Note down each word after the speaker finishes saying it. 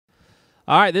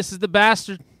All right, this is the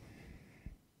bastard.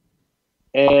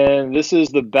 And this is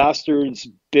the bastard's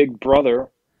big brother.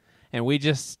 And we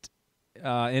just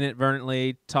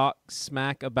inadvertently talk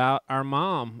smack about our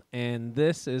mom. And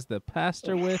this is the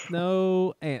pastor with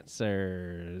no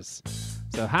answers.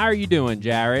 So how are you doing,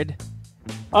 Jared?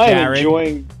 I am Jared.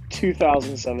 enjoying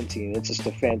 2017. It's just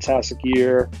a fantastic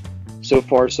year. So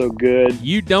far, so good.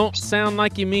 You don't sound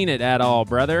like you mean it at all,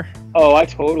 brother. Oh, I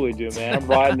totally do, man. I'm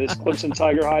riding this Clemson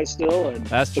Tiger High still, and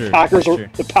That's true.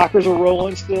 The Packers are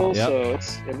rolling still, Yep.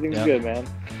 so everything's good, man.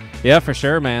 Yeah, for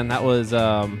sure, man. That was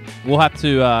we'll have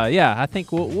to I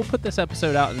think we'll put this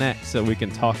episode out next so we can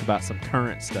talk about some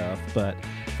current stuff. But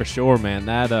for sure, man,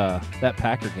 that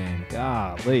Packer game,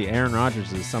 golly, Aaron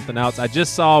Rodgers is something else. I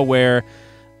just saw where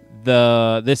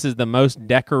this is the most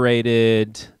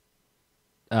decorated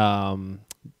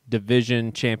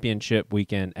division championship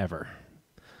weekend ever.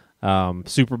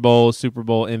 Super Bowl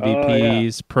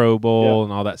MVPs, Pro Bowl,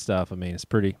 and all that stuff. I mean, it's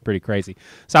pretty crazy.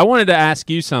 So I wanted to ask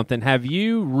you something. Have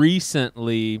you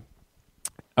recently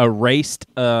erased,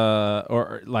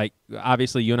 or like,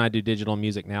 obviously you and I do digital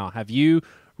music now. Have you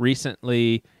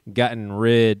recently gotten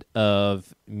rid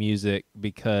of music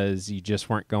because you just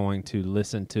weren't going to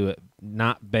listen to it,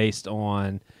 not based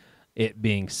on it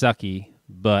being sucky,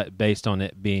 but based on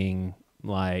it being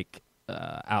like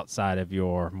outside of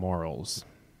your morals?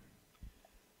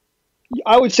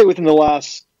 I would say within the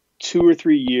last 2 or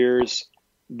 3 years,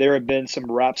 there have been some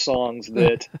rap songs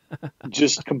that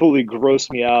just completely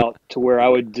grossed me out to where I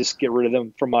would just get rid of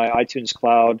them from my iTunes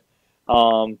cloud.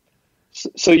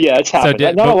 So yeah, it's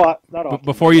happened. Not a lot. Not often.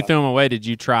 Before you threw them away, did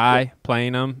you try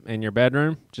playing them in your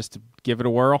bedroom just to give it a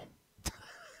whirl?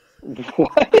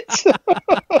 What?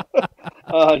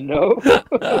 No.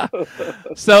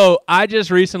 So I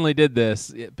just recently did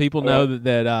this. People know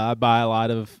that I buy a lot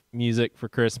of music for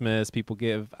Christmas. People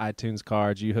give iTunes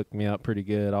cards. You hook me up pretty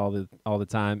good all the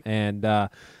time. And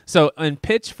so in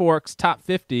Pitchfork's top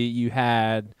 50, you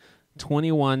had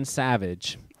 21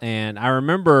 Savage. And I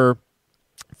remember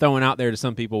throwing out there to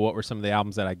some people what were some of the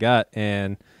albums that I got.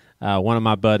 And one of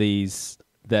my buddies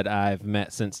that I've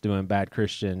met since doing Bad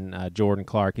Christian, Jordan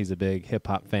Clark, he's a big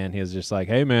hip-hop fan. He was just like,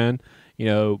 hey, man,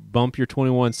 bump your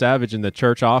 21 Savage in the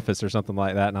church office or something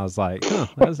like that. And I was like,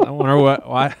 I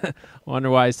wonder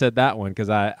why he said that one, because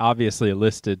I obviously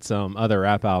listed some other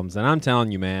rap albums. And I'm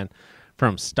telling you, man,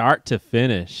 from start to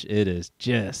finish, it is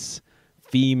just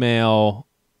female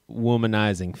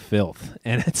womanizing filth.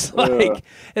 And it's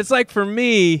like for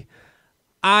me,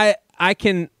 I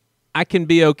can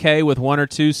be okay with one or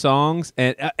two songs,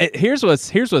 and here's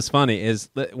what's funny is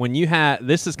that when you have,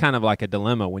 this is kind of like a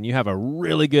dilemma, when you have a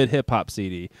really good hip hop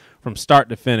CD from start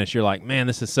to finish, you're like, man,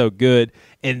 this is so good,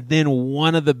 and then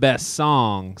one of the best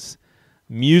songs,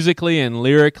 musically and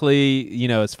lyrically,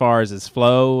 as far as its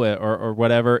flow or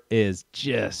whatever, is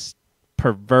just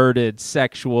perverted,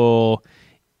 sexual,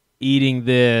 eating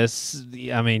this.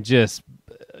 I mean, just.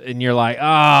 And you're like,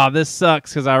 this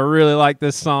sucks because I really like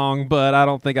this song, but I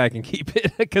don't think I can keep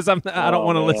it because I don't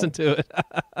want to listen to it.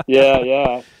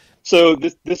 Yeah. So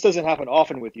this doesn't happen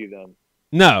often with you then?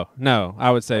 No. I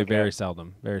would say very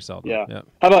seldom. Very seldom. Yeah.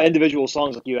 How about individual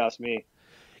songs like you asked me?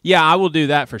 Yeah, I will do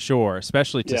that for sure,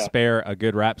 especially to spare a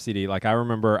good rap CD. Like I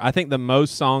remember, I think the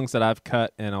most songs that I've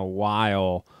cut in a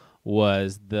while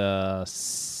was the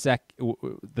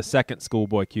second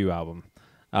Schoolboy Q album.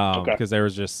 Because there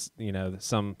was just,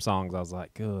 some songs I was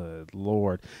like, good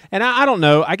Lord. And I don't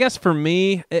know. I guess for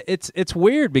me, it's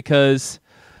weird because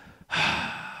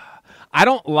I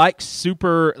don't like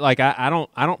I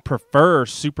don't prefer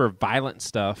super violent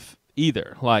stuff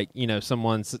either. Like,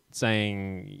 someone's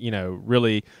saying,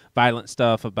 really violent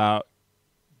stuff about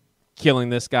killing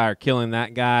this guy or killing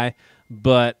that guy.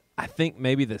 But I think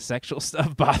maybe the sexual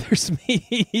stuff bothers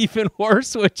me even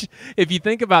worse, which if you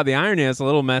think about the irony, it's a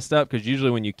little messed up because usually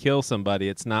when you kill somebody,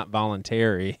 it's not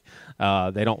voluntary.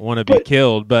 They don't want to be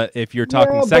killed. But if you're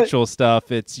talking sexual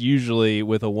stuff, it's usually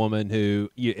with a woman who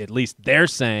at least they're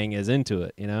saying is into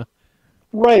it,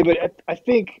 Right. But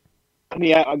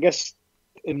I guess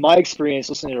in my experience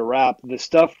listening to rap, the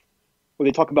stuff where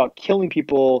they talk about killing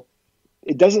people,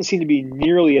 it doesn't seem to be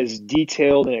nearly as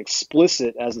detailed and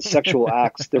explicit as the sexual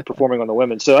acts they're performing on the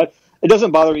women. So it doesn't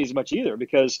bother me as much either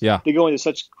because they go into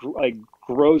such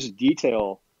gross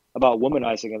detail about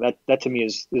womanizing, and that to me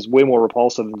is way more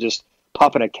repulsive than just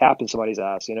popping a cap in somebody's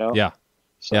ass, Yeah.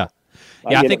 So, yeah.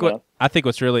 I think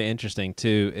what's really interesting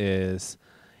too is,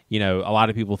 a lot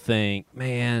of people think,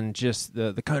 man, just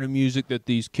the kind of music that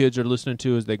these kids are listening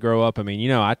to as they grow up. I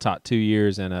mean, I taught 2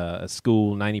 years in a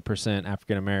school, 90%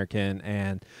 African American,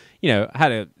 and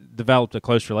had developed a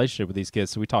close relationship with these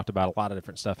kids. So we talked about a lot of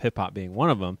different stuff, hip hop being one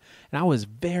of them. And I was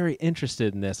very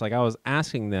interested in this. Like, I was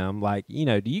asking them, like,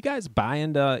 do you guys buy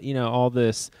into, all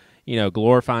this,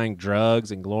 glorifying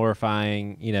drugs and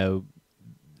glorifying,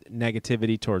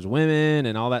 negativity towards women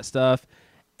and all that stuff?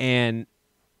 And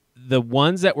the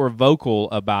ones that were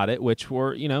vocal about it, which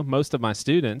were, most of my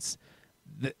students,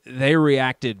 they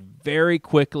reacted very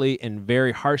quickly and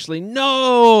very harshly.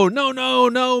 No,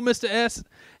 Mr. S.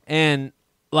 And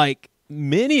like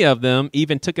many of them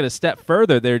even took it a step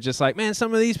further. They're just like, man,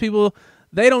 some of these people,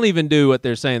 they don't even do what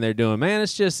they're saying they're doing, man.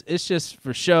 It's just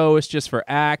for show. It's just for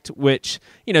act, which,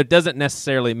 doesn't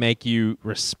necessarily make you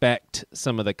respect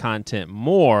some of the content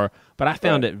more. But I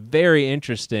found it very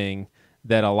interesting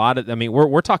that a lot of,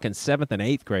 we're talking 7th and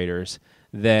 8th graders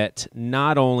that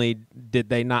not only did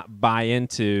they not buy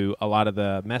into a lot of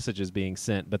the messages being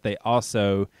sent, but they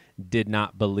also did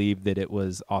not believe that it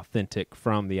was authentic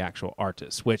from the actual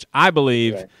artists, which I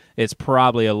believe is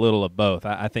probably a little of both.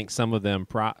 I think some of them,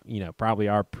 probably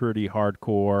are pretty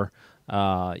hardcore,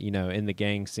 in the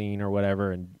gang scene or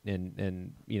whatever,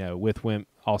 and with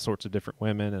all sorts of different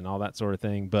women and all that sort of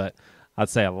thing. But I'd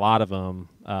say a lot of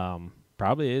them,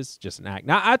 probably is just an act.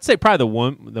 Now, I'd say probably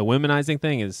the womenizing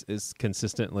thing is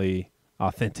consistently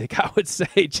authentic, I would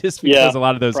say, just because a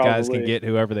lot of those guys can get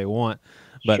whoever they want.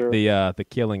 But the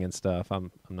killing and stuff,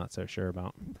 I'm not so sure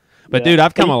about. But dude,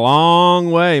 I've come a long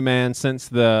way, man,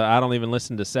 since I don't even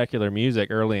listen to secular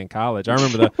music early in college. I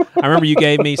remember you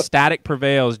gave me Static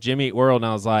Prevail's Jimmy Eat World, and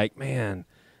I was like, man,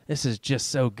 this is just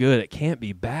so good. It can't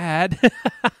be bad.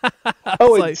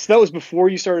 That was before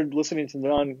you started listening to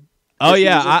non. Oh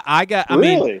yeah,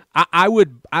 Really? I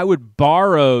would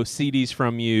borrow CDs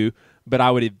from you, but I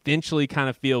would eventually kind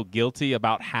of feel guilty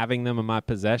about having them in my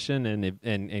possession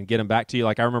and get them back to you.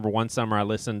 Like, I remember one summer I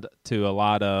listened to a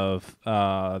lot of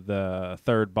the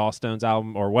third Ball Stones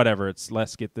album or whatever. It's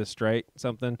Let's Get This Straight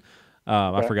something.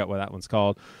 I forgot what that one's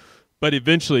called. But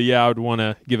eventually, I would want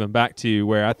to give them back to you.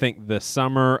 Where I think the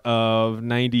summer of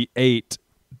 '98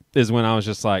 is when I was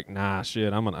just like, nah,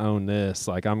 shit, I'm gonna own this.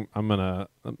 Like, I'm gonna.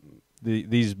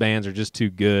 These bands are just too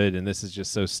good, and this is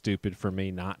just so stupid for me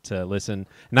not to listen.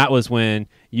 And that was when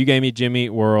you gave me Jimmy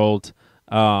Eat World.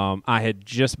 I had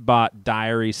just bought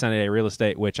Diary Sunny Day Real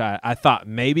Estate, which I thought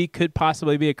maybe could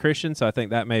possibly be a Christian, so I think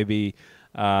that maybe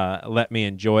let me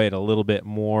enjoy it a little bit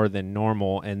more than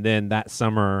normal. And then that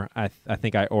summer, I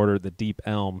think I ordered the Deep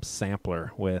Elm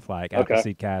sampler with like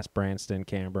Appleseed Cast, Branston,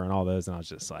 Camber, and all those, and I was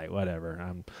just like, whatever,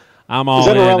 I'm all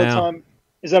in now.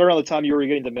 Is that around the time you were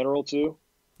getting the Mineral too?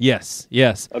 Yes.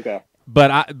 Okay.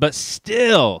 But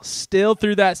still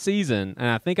through that season, and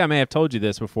I think I may have told you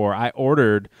this before, I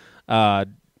ordered,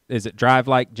 is it Drive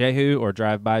Like Jehu or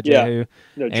Drive By Jehu?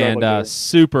 No, and like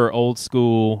super old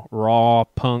school, raw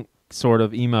punk sort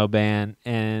of emo band.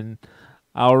 And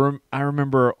I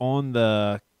remember on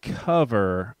the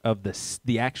cover of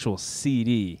the actual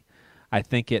CD, I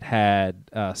think it had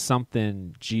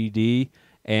something GD.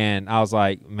 And I was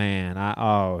like, man,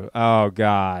 oh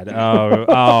God,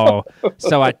 oh.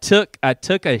 So I took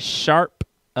the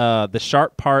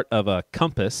sharp part of a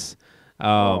compass,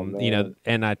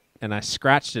 and I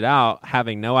scratched it out,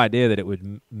 having no idea that it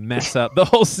would mess up the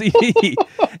whole CD.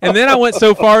 And then I went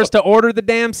so far as to order the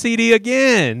damn CD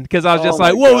again because I was just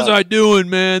like, what was I doing,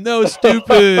 man? That was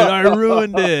stupid. I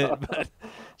ruined it. But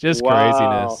just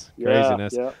craziness.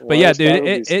 Yeah. But yeah,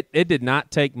 dude, it did not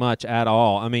take much at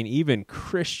all. I mean, even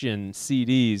Christian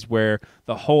CDs where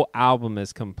the whole album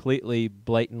is completely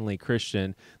blatantly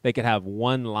Christian, they could have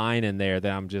one line in there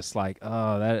that I'm just like,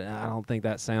 oh, I don't think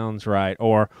that sounds right.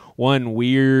 Or one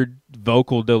weird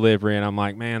vocal delivery, and I'm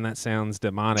like, man, that sounds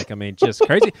demonic. I mean, just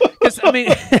crazy. Because I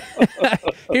mean,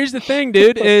 here's the thing,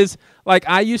 dude, is like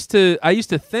I used to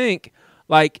think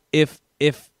like if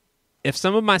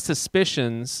some of my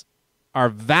suspicions are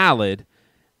valid,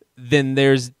 then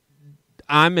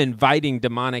I'm inviting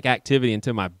demonic activity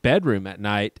into my bedroom at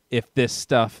night if this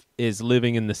stuff is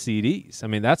living in the CDs. I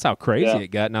mean, that's how crazy it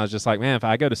got. And I was just like, man, if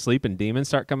I go to sleep and demons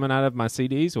start coming out of my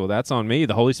CDs, well, that's on me.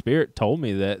 The Holy Spirit told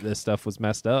me that this stuff was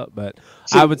messed up. But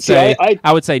I would say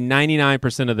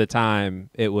 99% of the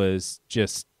time it was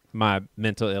just my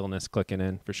mental illness clicking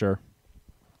in for sure.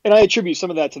 And I attribute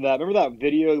some of that to that. Remember that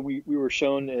video we were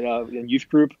shown in youth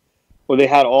group where they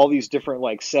had all these different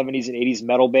like 70s and 80s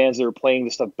metal bands that were playing the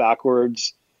stuff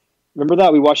backwards? Remember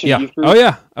that? We watched it in youth group?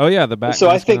 Oh yeah, the back. So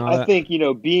I think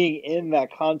being in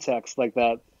that context, like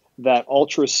that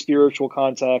ultra spiritual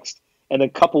context, and then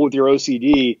coupled with your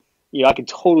OCD, I can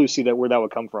totally see where that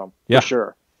would come from. For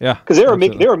sure. Yeah. Because they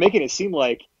were making it seem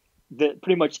like that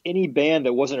pretty much any band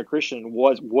that wasn't a Christian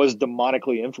was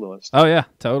demonically influenced. Oh yeah,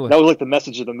 totally. That was like the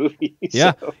message of the movie.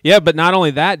 Yeah, So. yeah, but not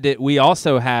only that, we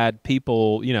also had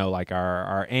people, like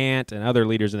our aunt and other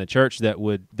leaders in the church that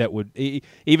would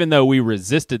even though we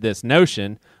resisted this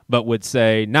notion, but would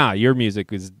say, nah, your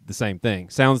music is the same thing.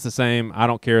 Sounds the same. I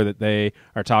don't care that they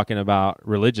are talking about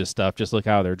religious stuff. Just look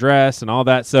how they're dressed and all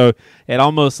that. So it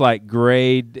almost like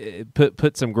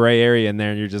put some gray area in there,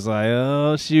 and you're just like,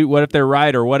 oh, shoot, what if they're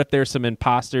right? Or what if there's some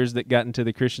imposters that got into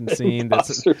the Christian scene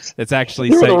that's actually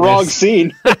You're the wrong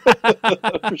scene.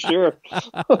 For sure.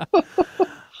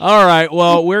 All right.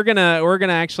 Well, we're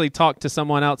gonna actually talk to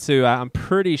someone else who I'm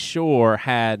pretty sure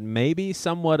had maybe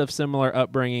somewhat of similar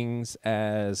upbringings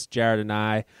as Jared and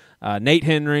I. Nate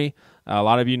Henry. A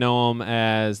lot of you know him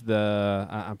as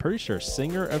I'm pretty sure,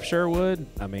 singer of Sherwood.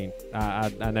 I mean,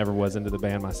 I never was into the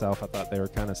band myself. I thought they were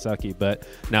kind of sucky, but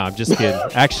no, I'm just kidding.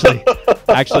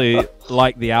 Actually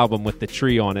like the album with the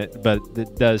tree on it, but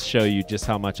it does show you just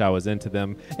how much I was into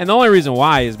them. And the only reason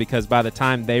why is because by the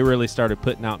time they really started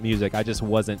putting out music, I just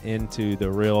wasn't into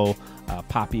the real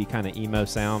poppy kind of emo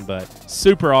sound, but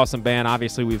super awesome band.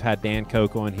 Obviously, we've had Dan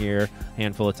Koch on here a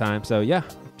handful of times. So yeah,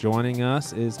 joining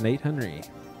us is Nate Henry.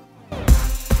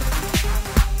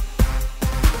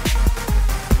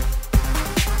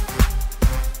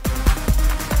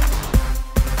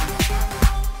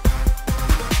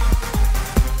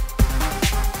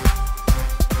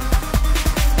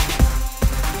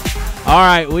 All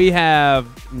right, we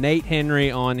have Nate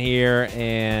Henry on here.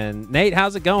 And Nate,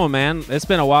 how's it going, man? It's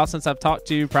been a while since I've talked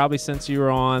to you, probably since you were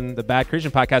on the Bad Christian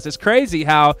podcast. It's crazy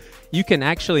how you can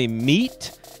actually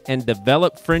meet and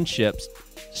develop friendships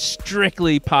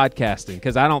strictly podcasting,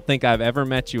 because I don't think I've ever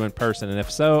met you in person. And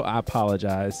if so, I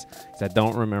apologize, because I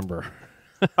don't remember.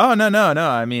 Oh, no.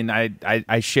 I mean,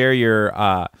 I share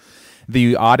your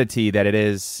the oddity that it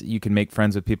is. You can make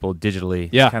friends with people digitally.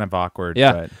 Yeah. It's kind of awkward.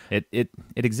 Yeah. But it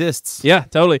exists. Yeah,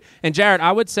 totally. And Jared,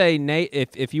 I would say, Nate,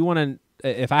 if you want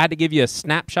to, if I had to give you a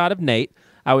snapshot of Nate,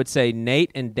 I would say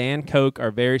Nate and Dan Koch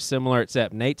are very similar,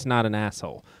 except Nate's not an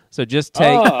asshole. So just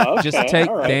take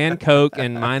right. Dan Koch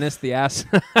and minus the ass.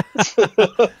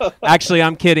 Actually,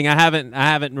 I'm kidding. I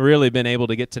haven't really been able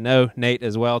to get to know Nate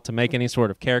as well to make any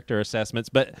sort of character assessments.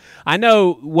 But I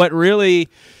know what really,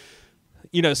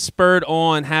 spurred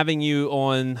on having you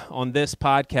on this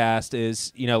podcast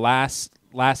is,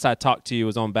 last I talked to you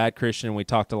was on Bad Christian. We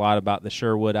talked a lot about the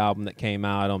Sherwood album that came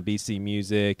out on BC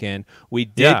Music, and we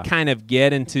did kind of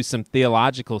get into some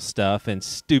theological stuff, and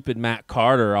stupid Matt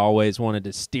Carter always wanted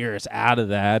to steer us out of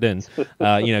that and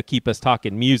keep us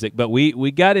talking music. But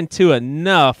we got into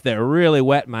enough that really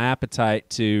whet my appetite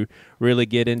to really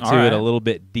get into it a little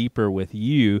bit deeper with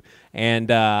you. And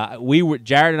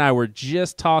Jared and I were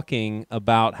just talking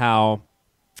about how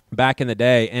back in the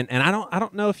day, and I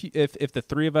don't know if the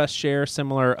three of us share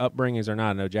similar upbringings or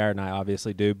not. I know Jared and I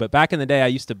obviously do, but back in the day, I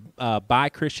used to buy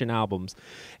Christian albums,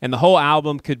 and the whole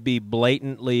album could be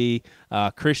blatantly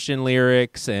Christian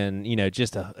lyrics, and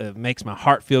it makes my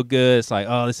heart feel good. It's like,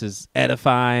 oh, this is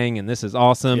edifying, and this is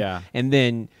awesome. Yeah. And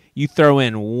then you throw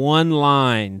in one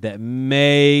line that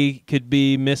could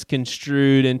be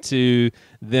misconstrued into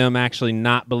them actually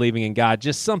not believing in God,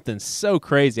 just something so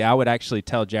crazy. I would actually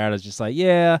tell Jared, I was just like,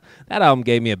 yeah, that album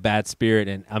gave me a bad spirit.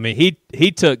 And I mean,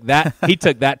 he took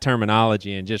that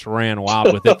terminology and just ran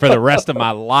wild with it for the rest of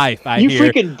my life. You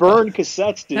freaking burned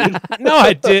cassettes, dude. No,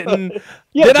 I didn't.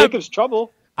 Yeah, Jacob's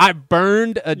Trouble. I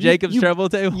burned a Jacob's Trouble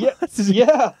table?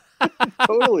 Yeah.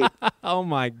 Totally. Oh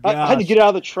my god! I had to get it out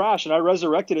of the trash, and I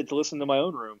resurrected it to listen to my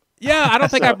own room. Yeah, I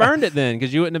don't think I burned it then,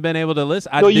 because you wouldn't have been able to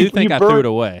listen. I think I threw it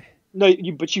away. No,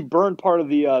 but you burned part of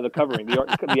the covering,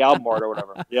 the album art or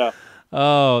whatever. Yeah.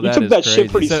 Oh, you took that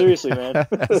shit pretty seriously, man.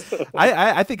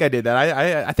 I think I did that.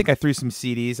 I think I threw some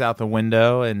CDs out the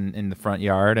window in the front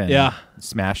yard and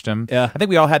smashed them. Yeah. I think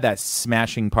we all had that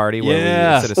smashing party where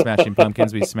we, instead of smashing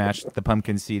pumpkins, we smashed the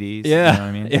pumpkin CDs. Yeah, you know what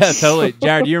I mean? Yeah, totally.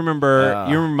 Jared, you remember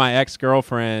my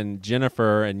ex-girlfriend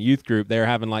Jennifer and youth group? They were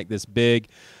having like this big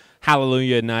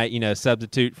Hallelujah night,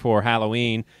 substitute for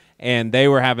Halloween. And they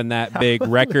were having that big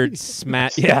record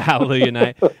smash, Hallelujah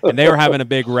night. And they were having a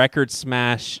big record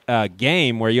smash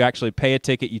game where you actually pay a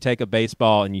ticket, you take a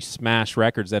baseball, and you smash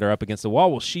records that are up against the wall.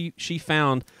 Well, she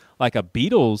found like a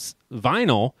Beatles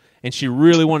vinyl, and she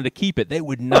really wanted to keep it. They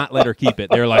would not let her keep it.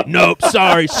 They were like, nope,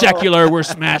 sorry, secular, we're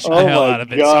smashing the hell out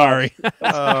of it. Sorry.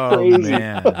 Oh,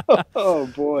 man. Oh,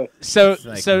 boy. So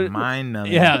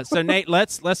mind-numbing. Yeah, so Nate,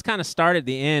 let's kind of start at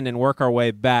the end and work our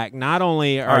way back. Not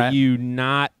only are you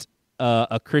not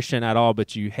a Christian at all,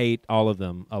 but you hate all of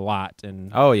them a lot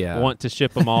and want to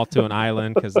ship them all to an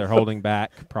island because they're holding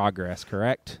back progress,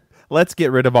 correct? let's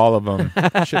get rid of all of them.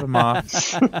 Ship them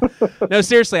off. No,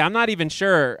 seriously, I'm not even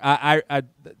sure. I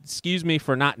excuse me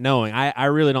for not knowing. I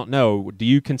really don't know. Do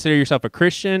you consider yourself a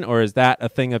Christian, or is that a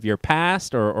thing of your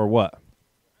past, or what?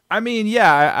 I mean,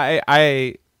 yeah,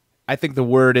 I think the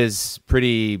word is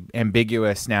pretty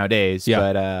ambiguous nowadays.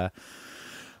 Yeah.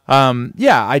 But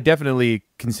yeah, I definitely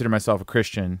consider myself a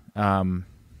Christian.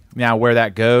 Now, where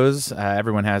that goes,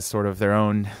 everyone has sort of their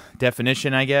own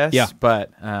definition, I guess. Yeah.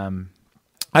 But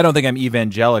I don't think I'm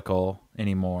evangelical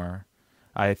anymore.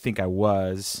 I think I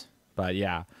was, but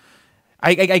yeah.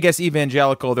 I guess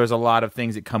evangelical, there's a lot of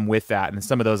things that come with that, and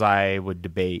some of those I would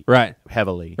debate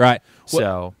heavily. Right.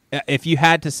 So, if you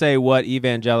had to say what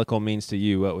evangelical means to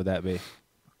you, what would that be?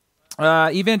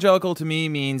 Evangelical to me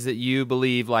means that you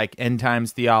believe like end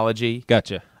times theology.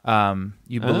 Gotcha.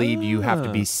 You believe you have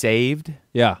to be saved.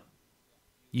 Yeah.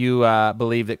 You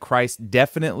believe that Christ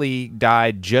definitely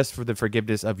died just for the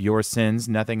forgiveness of your sins,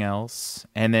 nothing else.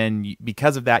 And then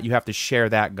because of that, you have to share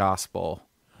that gospel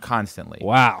constantly.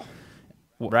 Wow.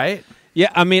 Right? Yeah,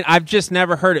 I mean, I've just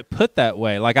never heard it put that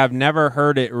way. Like, I've never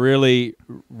heard it really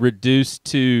reduced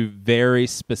to very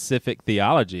specific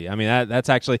theology. I mean, that's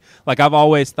actually, like, I've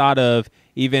always thought of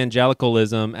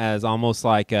evangelicalism as almost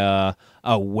like a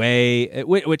way,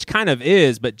 which kind of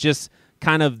is, but just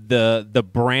kind of the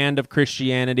brand of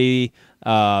Christianity,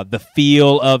 the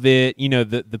feel of it, you know,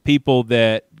 the people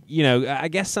that, you know, I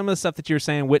guess some of the stuff that you were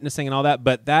saying, witnessing and all that,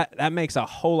 but that makes a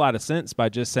whole lot of sense by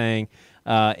just saying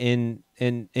in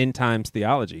end times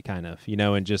theology, kind of, you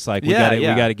know, and just like we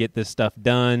gotta get this stuff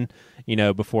done, you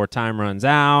know, before time runs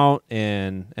out,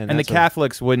 and the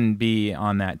Catholics wouldn't be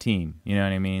on that team. You know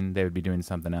what I mean? They would be doing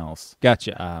something else.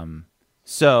 Gotcha.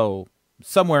 So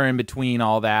somewhere in between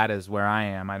all that is where I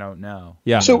am. I don't know.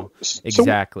 Yeah. So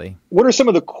exactly. What are some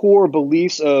of the core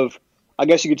beliefs of, I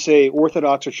guess you could say,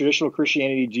 Orthodox or traditional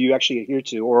Christianity do you actually adhere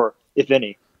to, or if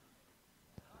any?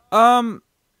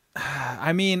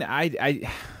 I mean,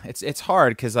 it's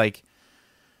hard because like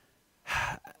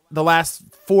the last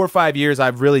 4 or 5 years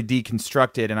I've really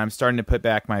deconstructed, and I'm starting to put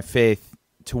back my faith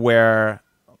to where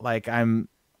like I'm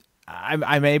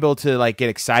able to like get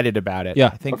excited about it. Yeah.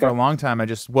 I think for a long time I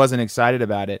just wasn't excited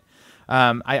about it.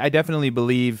 I definitely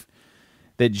believe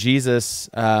that Jesus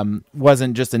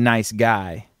wasn't just a nice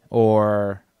guy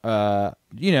or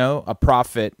you know, a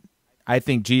prophet. I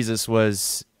think Jesus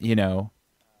was, you know,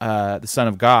 the Son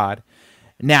of God.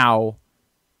 Now,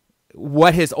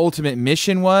 what his ultimate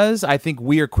mission was, I think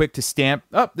we are quick to stamp,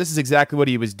 this is exactly what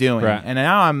he was doing. Right. And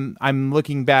now I'm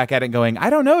looking back at it going, I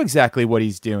don't know exactly what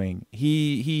he's doing.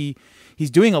 He's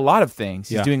doing a lot of things.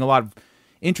 He's doing a lot of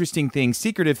interesting things,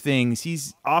 secretive things.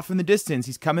 He's off in the distance.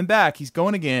 He's coming back. He's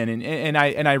going again. And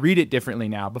I read it differently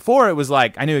now. Before it was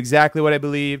like I knew exactly what I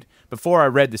believed before I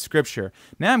read the scripture.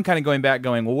 Now I'm kind of going back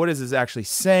going, well, what is this actually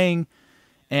saying?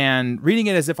 And reading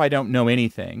it as if I don't know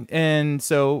anything. And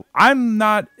so I'm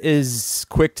not as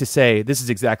quick to say this is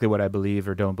exactly what I believe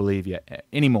or don't believe yet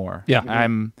anymore. Yeah.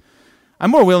 I'm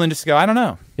more willing just to go, I don't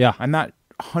know. Yeah. I'm not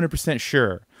 100%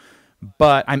 sure,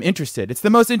 but I'm interested. It's the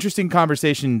most interesting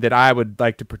conversation that I would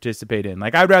like to participate in.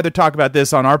 Like, I'd rather talk about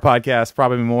this on our podcast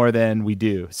probably more than we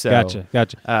do. So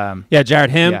Gotcha. Yeah, Jared,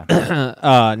 him,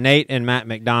 yeah. Nate and Matt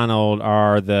McDonald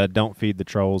are the Don't Feed the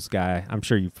Trolls guy. I'm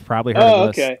sure you've probably heard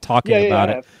of us talking about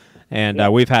it.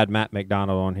 And we've had Matt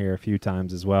McDonald on here a few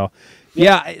times as well.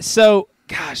 Yeah, so,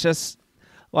 gosh, that's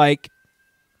like,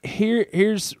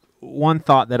 here's one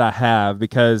thought that I have,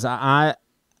 because I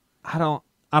don't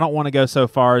want to go so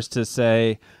far as to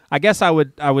say, I guess I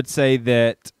would say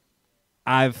that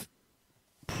I've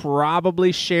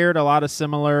probably shared a lot of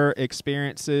similar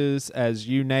experiences as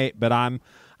you, Nate, but I'm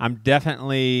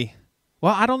definitely,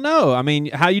 well, I don't know. I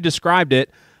mean, how you described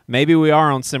it, maybe we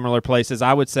are on similar places.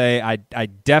 I would say I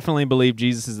definitely believe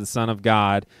Jesus is the Son of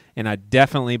God, and I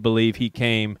definitely believe he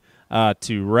came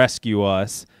to rescue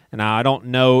us. And I don't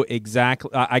know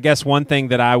exactly. I guess one thing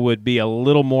that I would be a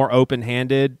little more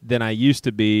open-handed than I used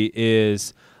to be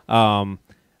is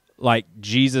like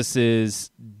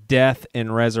Jesus's death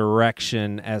and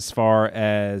resurrection, as far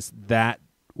as that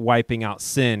wiping out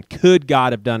sin. Could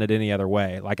God have done it any other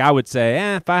way? Like, I would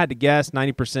say, if I had to guess,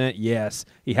 90%, yes,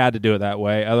 he had to do it that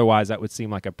way. Otherwise, that would seem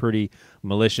like a pretty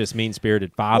malicious,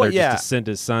 mean-spirited father just to send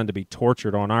his son to be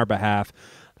tortured on our behalf.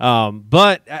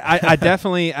 But I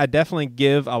definitely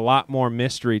give a lot more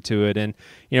mystery to it. And,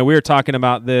 you know, we were talking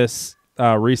about this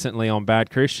recently on Bad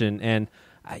Christian, and,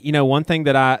 you know, one thing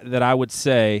that I would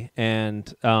say,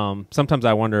 and sometimes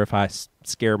I wonder if I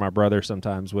scare my brother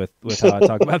sometimes with how I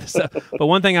talk about this stuff. But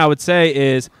one thing I would say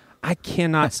is I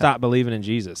cannot stop believing in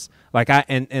Jesus. Like,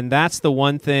 and that's the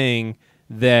one thing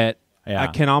that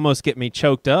can almost get me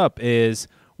choked up is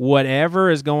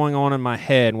whatever is going on in my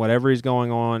head, whatever's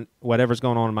going on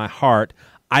in my heart,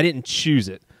 I didn't choose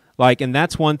it. Like, and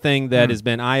that's one thing that has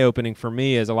been eye-opening for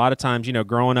me is a lot of times,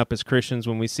 growing up as Christians,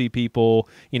 when we see people,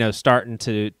 starting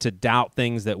to doubt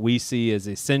things that we see as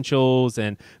essentials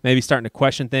and maybe starting to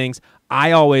question things,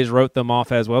 I always wrote them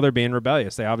off as, well, they're being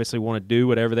rebellious. They obviously want to do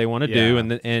whatever they want to do.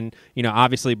 And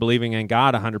obviously believing in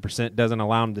God 100% doesn't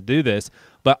allow them to do this.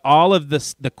 But all of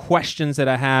the questions that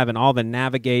I have and all the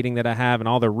navigating that I have and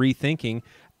all the rethinking,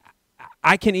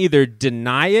 I can either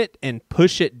deny it and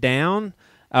push it down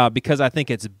because I think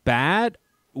it's bad,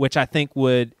 which I think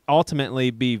would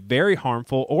ultimately be very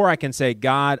harmful, or I can say,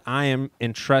 God, I am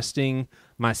entrusting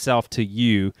myself to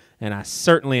you, and I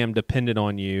certainly am dependent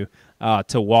on you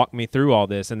to walk me through all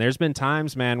this. And there's been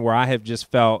times, man, where I have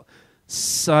just felt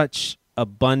such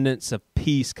abundance of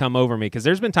peace come over me, because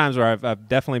there's been times where I've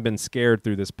definitely been scared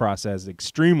through this process,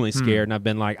 extremely scared, and I've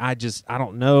been like, I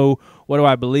don't know, what do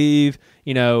I believe?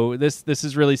 This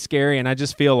is really scary, and I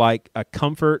just feel like a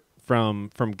comfort from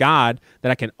God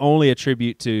that I can only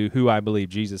attribute to who I believe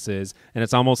Jesus is. And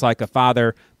it's almost like a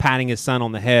father patting his son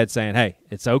on the head saying, hey,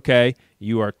 it's okay.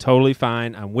 You are totally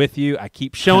fine. I'm with you. I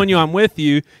keep showing you I'm with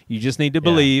you. You just need to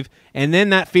believe. And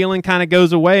then that feeling kind of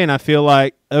goes away, and I feel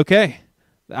like, okay.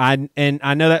 I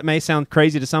know that may sound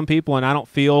crazy to some people, and I don't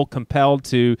feel compelled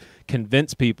to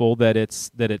convince people that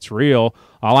it's real.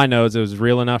 All I know is it was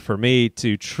real enough for me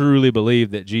to truly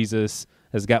believe that Jesus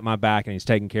has got my back, and he's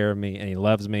taking care of me, and he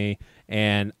loves me.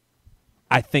 And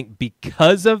I think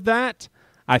because of that,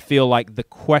 I feel like the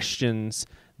questions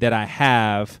that I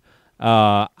have,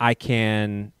 I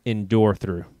can endure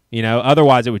through.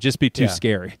 Otherwise it would just be too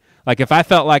scary. Like, if I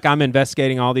felt like I'm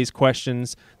investigating all these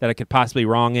questions that I could possibly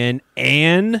wrong in,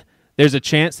 and there's a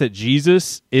chance that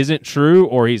Jesus isn't true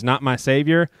or he's not my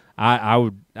savior, I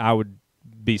would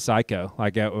be psycho.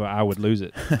 Like, I would lose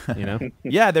it.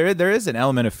 Yeah, there is an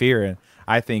element of fear.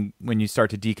 I think when you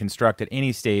start to deconstruct at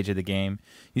any stage of the game,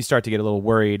 you start to get a little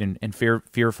worried and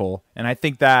fearful. And I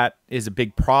think that is a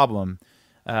big problem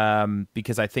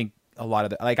because I think a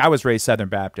lot of I was raised Southern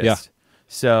Baptist. Yeah.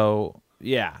 So,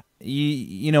 yeah,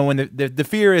 when the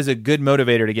fear is a good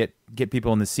motivator to get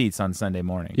people in the seats on Sunday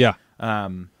morning. Yeah.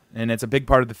 And it's a big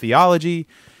part of the theology.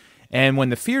 And when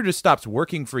the fear just stops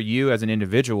working for you as an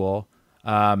individual,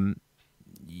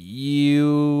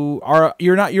 you're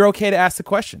okay to ask the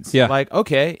questions. Yeah. Like,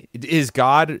 okay, is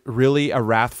God really a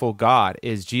wrathful God?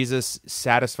 Is Jesus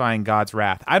satisfying God's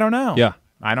wrath? I don't know. Yeah.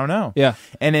 I don't know. Yeah.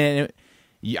 And then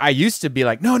I used to be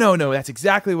like, no, that's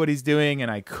exactly what he's doing. And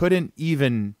I couldn't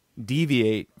even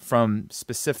deviate from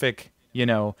specific,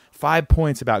 5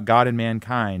 points about God and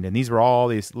mankind. And these were all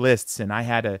these lists. And I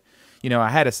had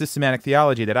a systematic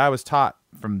theology that I was taught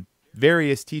from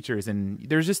various teachers. And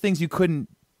there's just things you couldn't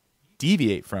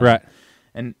deviate from. Right.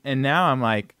 And now I'm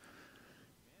like,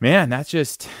 man, that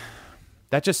just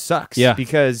sucks. Yeah.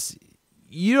 Because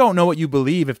you don't know what you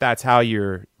believe if that's how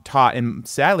you're taught. And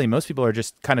sadly, most people are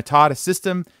just kind of taught a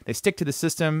system. They stick to the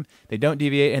system. They don't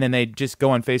deviate, and then they just go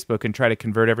on Facebook and try to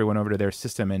convert everyone over to their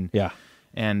system. And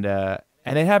and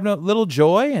they have no little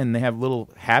joy, and they have little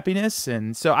happiness.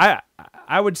 And so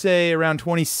I would say around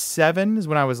 27 is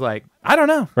when I was like, I don't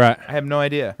know. Right. I have no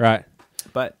idea. Right.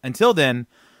 But until then,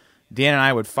 Dan and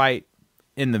I would fight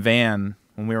in the van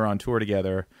when we were on tour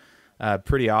together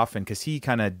pretty often, because he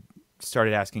kind of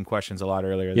started asking questions a lot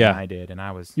earlier than I did, and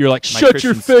you're like, shut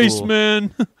your face,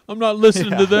 man. I'm not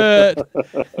listening to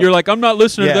that. You're like, I'm not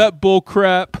listening to that bull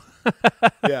crap.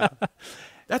 Yeah.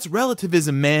 That's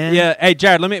relativism, man. Yeah. Hey,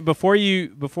 Jared, before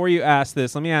you ask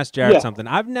this, let me ask Jared something.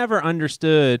 I've never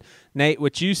understood, Nate,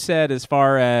 what you said as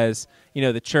far as,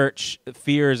 the church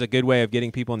fear is a good way of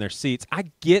getting people in their seats.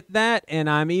 I get that, and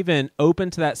I'm even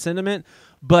open to that sentiment.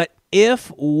 But if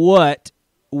what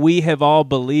we have all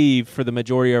believed for the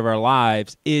majority of our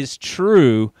lives is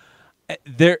true,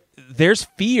 there's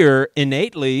fear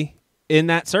innately in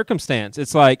that circumstance.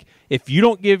 It's like, if you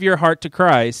don't give your heart to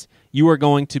Christ, you are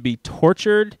going to be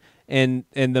tortured in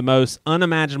the most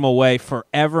unimaginable way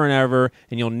forever and ever,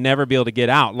 and you'll never be able to get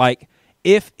out. Like,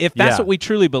 if that's what we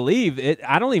truly believe,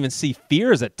 I don't even see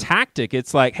fear as a tactic.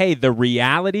 It's like, hey, the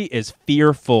reality is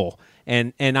fearful,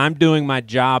 and I'm doing my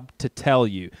job to tell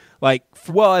you. Like,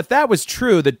 well, if that was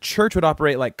true, the church would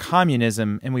operate like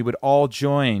communism, and we would all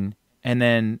join, and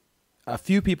then a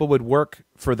few people would work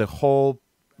for the whole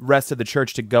rest of the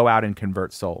church to go out and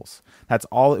convert souls. That's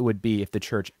all it would be if the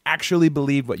church actually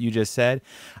believed what you just said.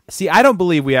 See, I don't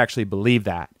believe we actually believe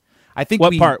that. I think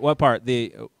What part?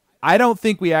 I don't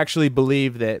think we actually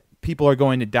believe that people are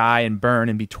going to die and burn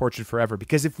and be tortured forever,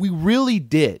 because if we really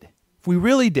did, we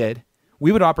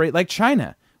would operate like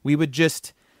China. We would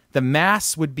just the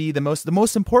mass would be the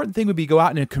most important thing would be go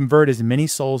out and convert as many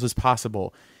souls as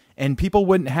possible. And people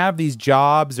wouldn't have these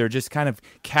jobs or just kind of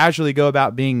casually go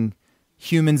about being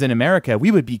humans in America.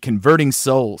 We would be converting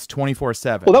souls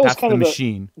 24/7. Well, That's the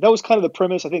machine. That was kind of the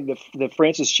premise, I think, that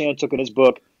Francis Chan took in his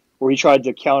book, where he tried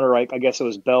to counter, I guess it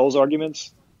was Bell's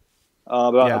arguments.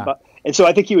 And so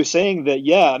I think he was saying that,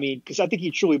 because I think he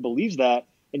truly believes that.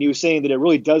 And he was saying that it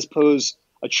really does pose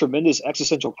a tremendous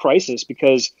existential crisis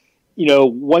because,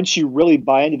 once you really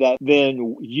buy into that,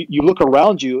 then you look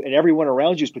around you and everyone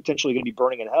around you is potentially going to be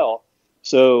burning in hell.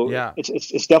 So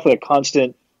it's definitely a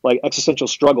constant existential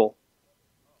struggle.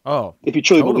 Oh, if you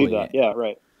truly believe that. Yeah,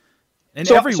 right. And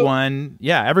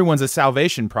everyone's a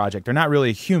salvation project. They're not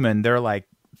really human. They're like,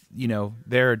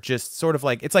 they're just sort of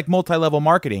like, it's like multi-level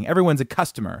marketing. Everyone's a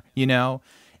customer,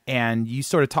 and you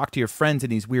sort of talk to your friends in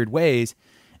these weird ways.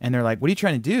 And they're like, what are you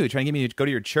trying to do? Trying to get me to go to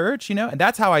your church? And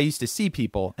that's how I used to see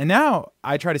people. And now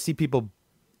I try to see people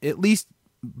at least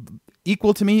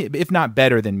equal to me, if not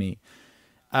better than me.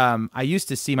 I used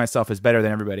to see myself as better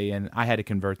than everybody, and I had to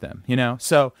convert them,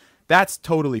 So that's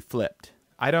totally flipped.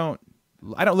 I don't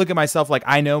look at myself like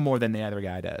I know more than the other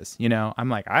guy does. I'm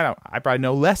like, I probably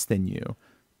know less than you.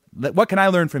 What can I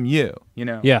learn from you?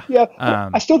 Yeah.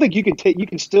 I still think you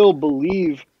can still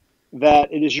believe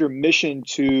that it is your mission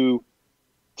to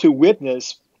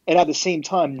witness, and at the same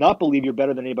time not believe you're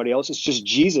better than anybody else. It's just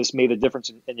Jesus made the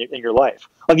difference in your life.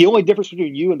 Like the only difference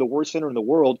between you and the worst sinner in the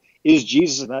world is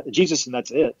Jesus, and that's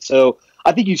it. So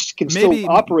I think you can still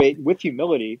operate with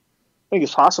humility. I think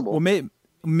it's possible. Well,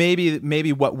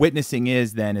 maybe what witnessing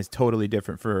is then is totally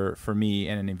different for me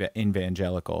and an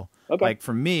evangelical. Okay. Like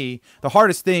for me, the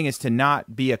hardest thing is to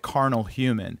not be a carnal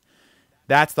human.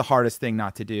 That's the hardest thing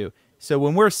not to do. So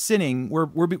when we're sinning, we're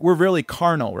really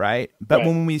carnal, right? But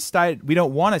when we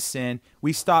don't want to sin,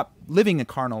 we stop living a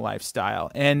carnal lifestyle,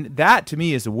 and that to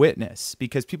me is a witness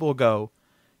because people will go,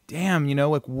 "Damn,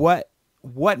 like what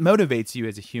motivates you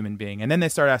as a human being?" And then they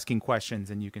start asking questions,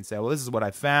 and you can say, "Well, this is what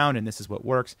I found, and this is what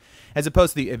works," as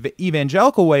opposed to the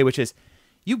evangelical way, which is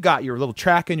you got your little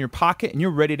track in your pocket, and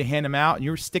you're ready to hand them out, and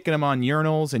you're sticking them on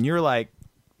urinals, and you're like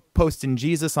posting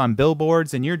Jesus on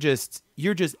billboards, and you're just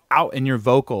out in your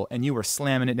vocal, and you were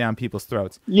slamming it down people's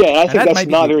throats. Yeah, I think that's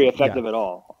not very effective at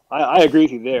all. I agree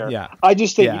with you there. Yeah. I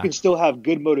just think you can still have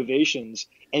good motivations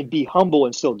and be humble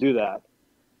and still do that.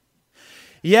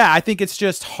 Yeah, I think it's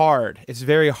just hard. It's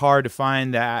very hard to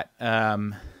find that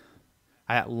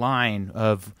that line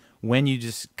of when you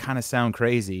just kind of sound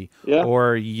crazy,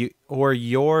 or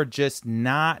you're just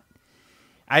not.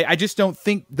 I just don't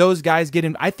think those guys get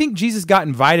in. I think Jesus got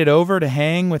invited over to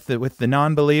hang with the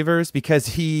non-believers because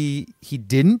he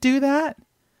didn't do that.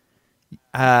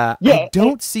 I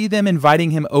don't see them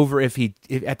inviting him over if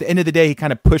at the end of the day he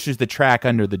kind of pushes the track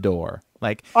under the door.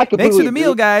 Like, thanks for the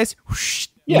meal, guys. Whoosh,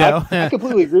 I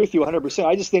completely agree with you 100%.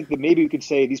 I just think that maybe we could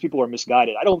say these people are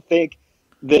misguided. I don't think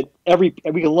that we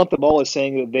can lump them all as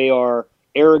saying that they are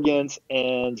arrogant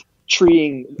and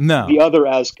treating the other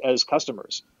as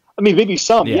customers. I mean, maybe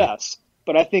some, yes,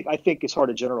 but I think it's hard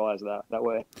to generalize that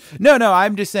way. No,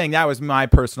 I'm just saying that was my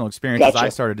personal experience. Gotcha, I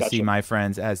started to see my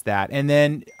friends as that, and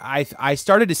then I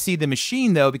started to see the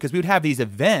machine though, because we would have these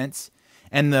events,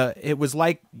 and it was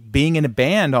like being in a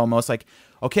band almost. Like,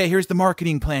 okay, here's the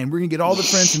marketing plan. We're gonna get all the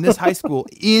friends from this high school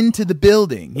into the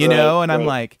building, you know. And I'm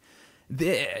like,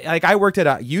 I worked at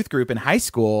a youth group in high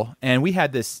school, and we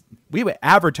had this. We were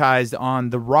advertised on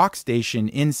the rock station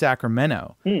in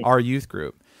Sacramento. Our youth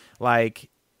group. And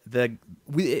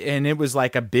it was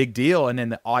like a big deal, and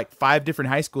then 5 different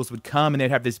high schools would come, and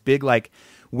they'd have this big like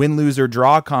win, lose, or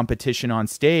draw competition on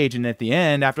stage, and at the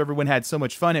end, after everyone had so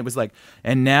much fun, it was like,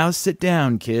 and now sit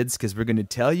down, kids, because we're going to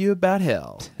tell you about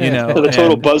hell. The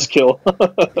total buzzkill.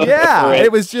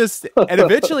 It was just, and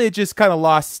eventually it just kind of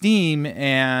lost steam,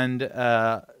 and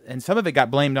some of it got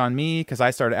blamed on me because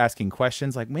I started asking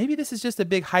questions like, maybe this is just a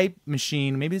big hype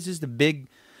machine, maybe it's just a big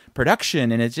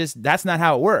production, and that's not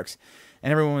how it works. And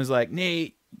everyone was like,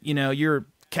 Nate, you're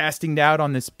casting doubt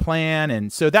on this plan.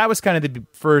 And so that was kind of the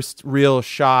first real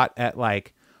shot at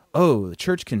like, oh, the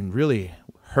church can really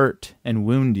hurt and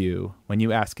wound you when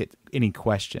you ask it any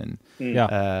question.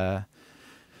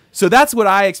 So that's what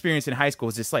I experienced in high school.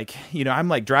 Is just like, I'm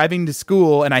like driving to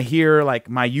school and I hear like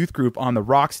my youth group on the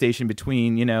rock station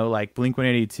between, like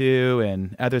Blink-182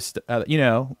 and other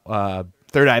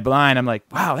Third Eye Blind. I'm like,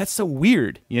 wow, that's so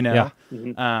weird,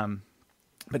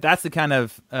 But that's the kind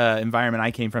of environment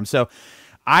I came from. So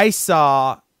I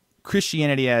saw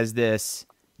Christianity as this: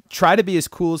 try to be as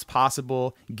cool as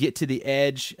possible, get to the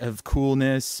edge of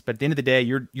coolness, but at the end of the day,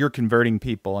 you're converting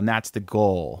people, and that's the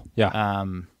goal. Yeah.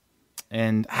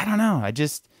 And I don't know.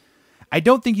 I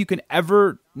don't think you can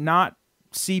ever not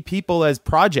see people as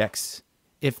projects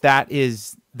if that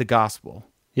is the gospel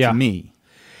to me.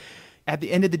 At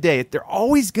the end of the day, they're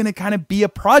always going to kind of be a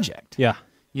project. Yeah.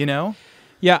 You know?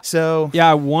 Yeah. So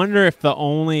I wonder if the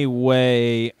only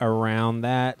way around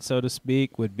that, so to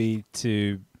speak, would be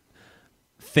to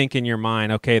think in your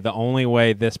mind, okay, the only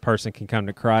way this person can come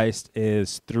to Christ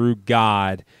is through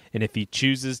God, and if he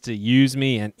chooses to use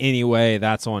me in any way,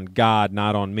 that's on God,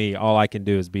 not on me. All I can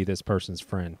do is be this person's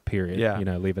friend, period. Yeah.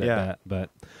 Leave it at that. But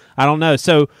I don't know.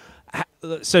 So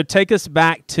take us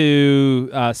back to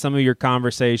some of your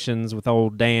conversations with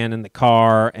old Dan in the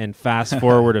car, and fast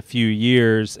forward a few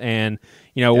years, and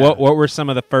what were some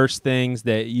of the first things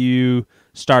that you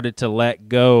started to let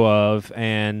go of,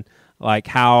 and like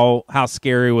how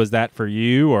scary was that for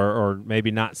you, or maybe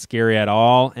not scary at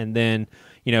all? And then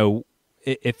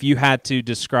if you had to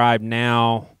describe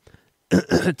now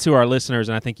to our listeners,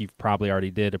 and I think you've probably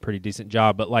already did a pretty decent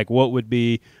job, but like what would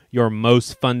be your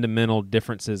most fundamental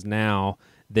differences now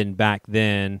than back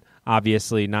then?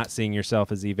 Obviously not seeing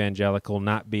yourself as evangelical,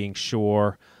 not being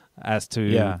sure as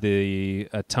to the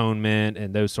atonement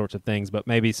and those sorts of things, but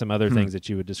maybe some other things that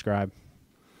you would describe.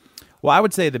 Well, I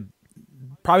would say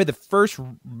probably the first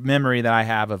memory that I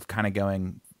have of kind of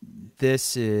going,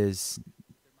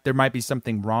 there might be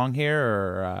something wrong here,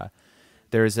 or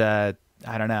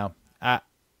I don't know.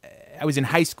 I was in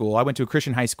high school. I went to a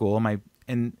Christian high school.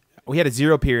 And we had a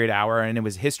 0 period hour, and it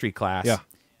was history class. Yeah.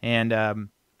 And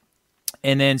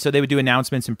then so they would do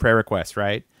announcements and prayer requests,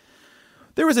 right?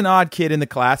 There was an odd kid in the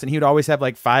class, and he would always have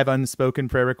like 5 unspoken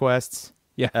prayer requests.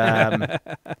 Yeah.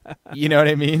 You know what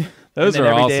I mean? Those and are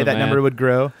every awesome, day that man. number would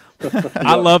grow.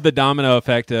 I love the domino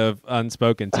effect of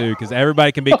unspoken too, because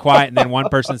everybody can be quiet, and then one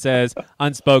person says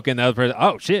unspoken, the other person,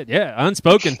 oh shit, yeah,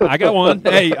 unspoken. I got one.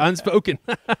 Hey, unspoken.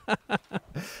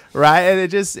 Right,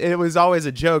 and it was always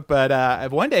a joke.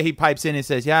 But one day he pipes in and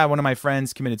says, "Yeah, one of my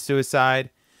friends committed suicide,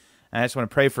 and I just want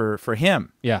to pray for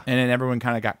him." Yeah, and then everyone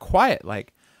kind of got quiet,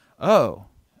 like, "Oh,"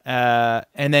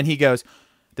 and then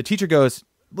the teacher goes,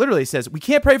 literally says, "We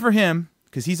can't pray for him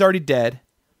because he's already dead,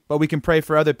 but we can pray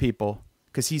for other people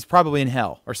because he's probably in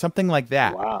hell," or something like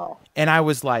that. Wow. And I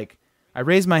was like, I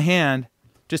raised my hand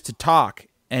just to talk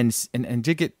and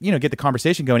to get the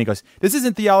conversation going. He goes, "This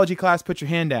isn't theology class. Put your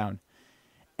hand down."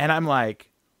 And I'm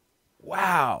like,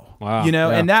 wow.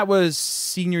 And that was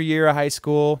senior year of high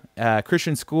school,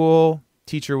 Christian school.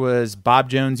 Teacher was Bob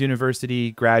Jones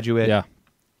University graduate. Yeah.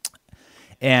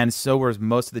 And so was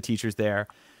most of the teachers there.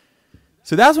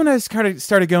 So that's when I kind of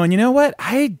started going, you know what?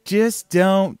 I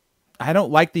don't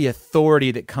like the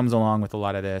authority that comes along with a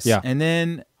lot of this. Yeah. And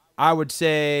then I would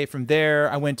say from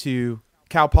there, I went to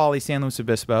Cal Poly San Luis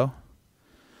Obispo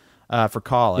for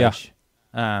college.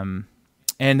 Yeah.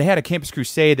 And they had a campus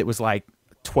crusade that was like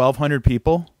 1,200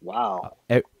 people. Wow.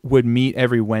 It would meet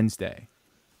every Wednesday.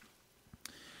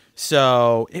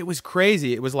 So it was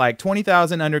crazy. It was like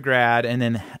 20,000 undergrad, and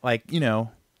then like,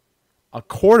 a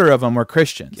quarter of them were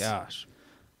Christians. Gosh.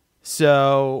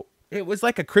 So it was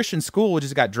like a Christian school which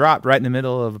just got dropped right in the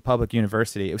middle of a public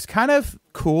university. It was kind of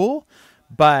cool,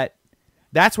 but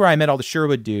that's where I met all the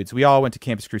Sherwood dudes. We all went to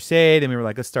Campus Crusade, and we were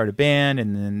like, let's start a band,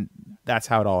 and then that's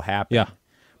how it all happened. Yeah.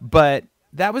 But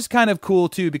that was kind of cool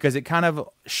too, because it kind of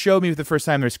showed me for the first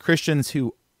time there's Christians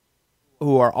who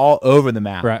are all over the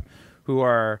map, right, who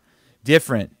are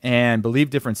different and believe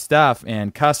different stuff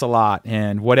and cuss a lot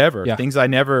and whatever, things I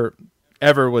never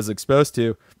ever was exposed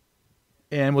to,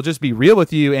 and will just be real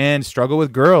with you and struggle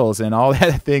with girls and all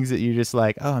that things that you're just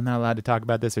like, oh, I'm not allowed to talk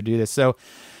about this or do this. So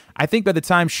I think by the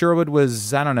time Sherwood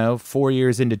was, 4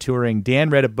 years into touring, Dan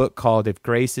read a book called If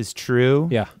Grace is True.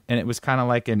 Yeah. And it was kind of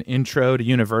like an intro to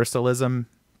universalism.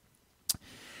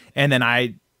 And then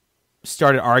I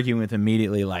started arguing with him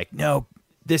immediately, like, no,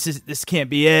 this can't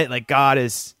be it. Like, God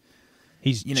is...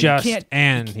 He's just,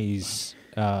 and he's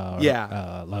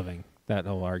loving, that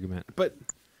whole argument. But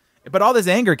all this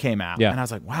anger came out. Yeah. And I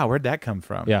was like, wow, where'd that come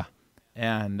from? Yeah.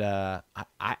 And I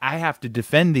have to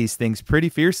defend these things pretty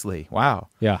fiercely. Wow.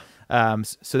 Yeah.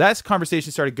 So that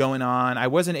conversation started going on. I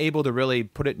wasn't able to really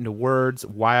put it into words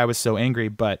why I was so angry,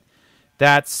 but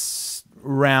that's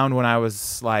around when I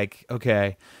was like,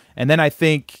 okay. And then I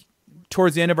think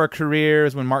towards the end of our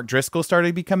careers, when Mark Driscoll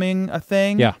started becoming a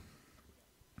thing. Yeah.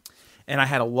 And I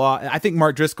had I think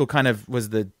Mark Driscoll kind of was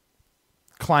the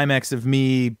climax of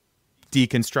me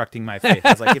deconstructing my faith.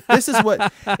 I was like, if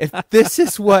this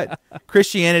is what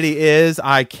Christianity is,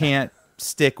 I can't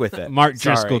stick with it. Mark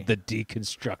Driscoll, the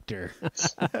deconstructor.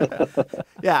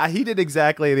 Yeah, he did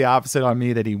exactly the opposite on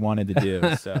me that he wanted to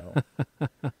do. So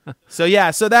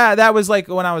that was like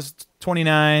when I was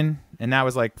 29, and that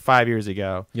was like 5 years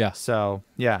ago. Yeah. So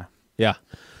yeah. Yeah.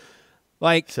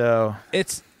 Like, So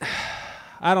it's,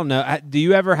 I don't know. Do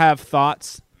you ever have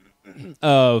thoughts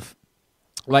of,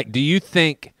 like, do you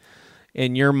think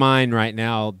in your mind right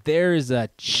now, there's a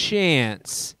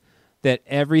chance that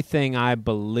everything I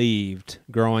believed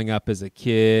growing up as a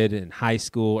kid in high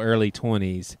school, early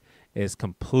 20s is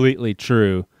completely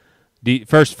true?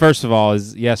 First of all,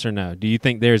 is yes or no? Do you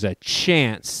think there's a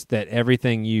chance that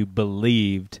everything you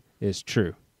believed is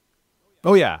true?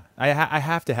 Oh yeah, I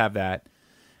have to have that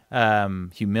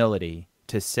humility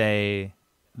to say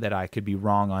that I could be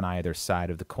wrong on either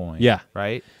side of the coin. Yeah.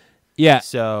 Right. Yeah.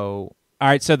 So all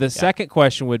right. So the second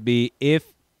question would be,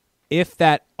 if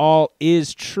that all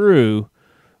is true,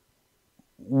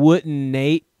 wouldn't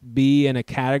Nate be in a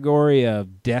category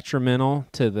of detrimental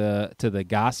to the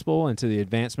gospel and to the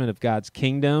advancement of God's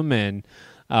kingdom, and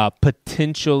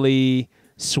potentially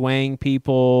swaying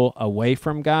people away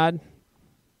from God?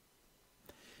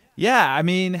 yeah, I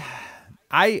mean,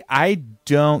 I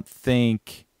don't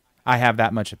think I have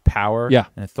that much power Yeah.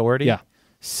 and authority. Yeah.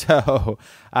 So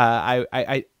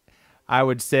I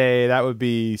would say that would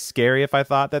be scary if I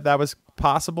thought that was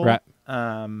possible. Right.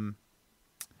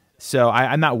 So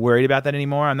I'm not worried about that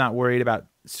anymore. I'm not worried about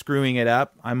screwing it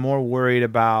up. I'm more worried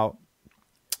about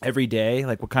every day,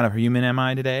 like, what kind of human am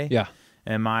I today? Yeah.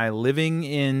 Am I living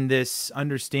in this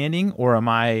understanding, or am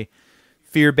I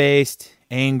fear-based,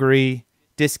 angry,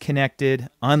 disconnected,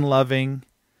 unloving?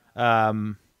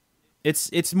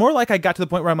 It's more like I got to the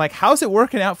point where I'm like, how's it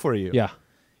working out for you? Yeah.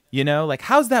 You know, like,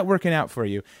 how's that working out for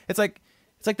you? It's like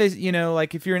there's, you know,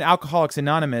 like, if you're in Alcoholics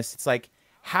Anonymous, it's like,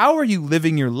 how are you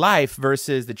living your life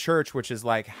versus the church, which is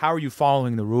like, how are you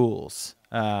following the rules?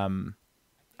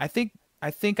 I think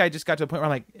I just got to a point where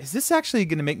I'm like, is this actually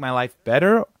going to make my life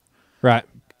better? Right.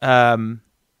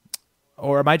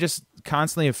 Or am I just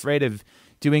constantly afraid of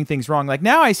doing things wrong? Like,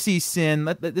 now I see sin.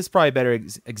 This is probably a better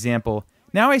example.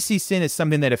 Now I see sin as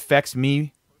something that affects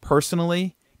me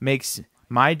personally, makes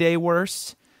my day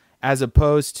worse, as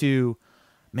opposed to,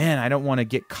 man, I don't want to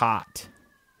get caught.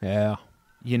 Yeah.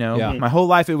 You know, Yeah. my whole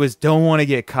life it was don't want to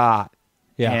get caught.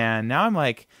 Yeah. And now I'm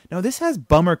like, no, this has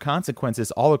bummer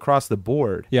consequences all across the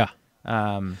board. Yeah.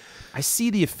 I see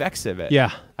the effects of it.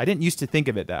 Yeah. I didn't used to think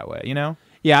of it that way, you know?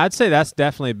 Yeah, I'd say that's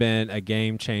definitely been a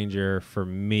game changer for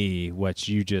me. What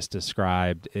you just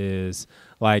described is,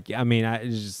 like, I mean,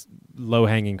 it's just low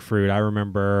hanging fruit. I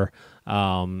remember,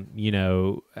 you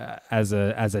know, as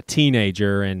a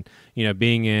teenager, and, you know,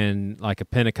 being in like a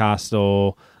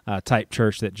Pentecostal type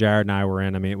church that Jared and I were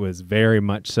in. I mean, it was very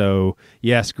much so,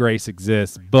 yes, grace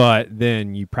exists, but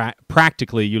then you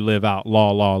practically you live out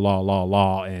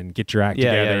law, and get your act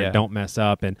together and don't mess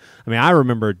up. And I mean, I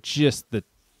remember just the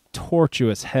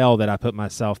tortuous hell that I put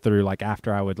myself through, like,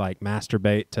 after I would, like,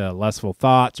 masturbate to lustful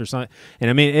thoughts or something. And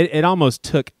I mean, it almost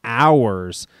took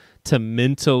hours to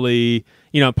mentally,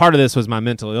 you know, part of this was my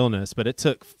mental illness, but it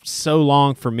took so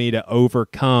long for me to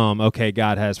overcome, okay,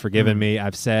 God has forgiven me.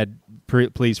 I've said,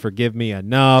 please forgive me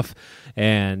enough.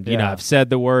 And, you know, I've said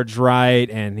the words right,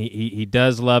 and he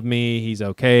does love me. He's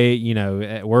okay. You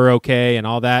know, we're okay and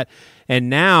all that. And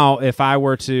now if I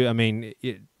were to, I mean,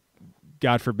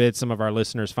 God forbid some of our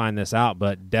listeners find this out,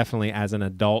 but definitely as an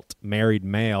adult married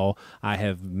male, I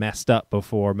have messed up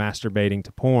before masturbating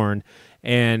to porn.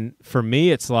 And for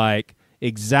me, it's like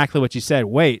exactly what you said.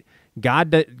 Wait, God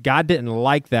didn't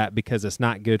like that because it's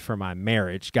not good for my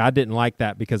marriage. God didn't like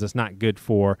that because it's not good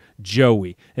for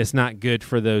Joey. It's not good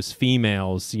for those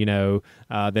females, you know,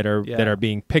 that are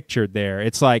being pictured there.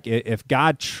 It's like, if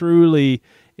God truly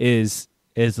is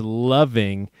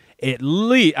loving, at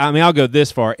least, I mean, I'll go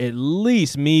this far, at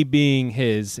least me being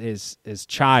his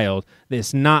child,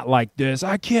 it's not like this,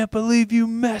 I can't believe you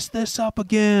messed this up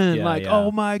again.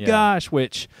 Oh my gosh,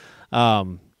 which,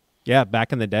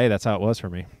 back in the day, that's how it was for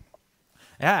me.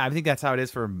 Yeah, I think that's how it is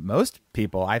for most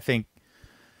people. I think,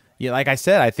 like I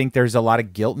said, I think there's a lot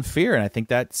of guilt and fear, and I think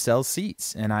that sells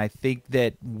seats. And I think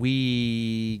that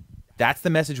that's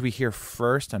the message we hear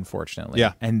first, unfortunately.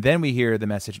 Yeah. And then we hear the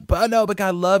message, but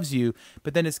God loves you.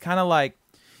 But then it's kind of like,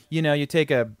 you know, you take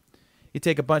a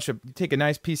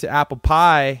nice piece of apple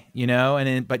pie, you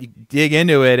know, but you dig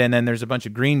into it, and then there's a bunch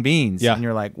of green beans, and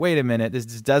you're like, wait a minute, this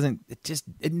just doesn't.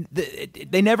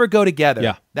 They never go together.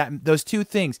 Yeah. Those two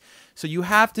things. So you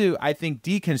have to, I think,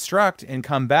 deconstruct and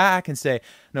come back and say,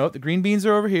 no, the green beans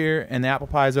are over here and the apple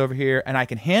pie is over here, and I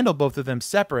can handle both of them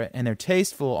separate, and they're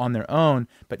tasteful on their own.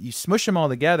 But you smush them all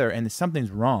together, and something's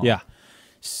wrong. Yeah.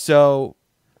 So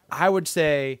I would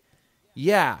say,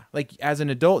 like, as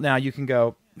an adult now, you can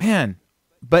go, man,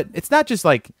 but it's not just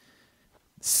like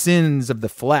sins of the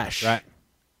flesh, right?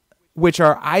 Which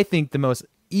are, I think, the most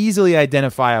easily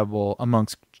identifiable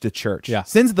amongst the church. Yeah.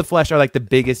 Sins of the flesh are like the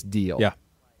biggest deal. Yeah.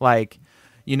 Like,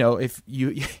 if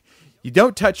you you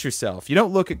don't touch yourself, you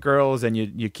don't look at girls, and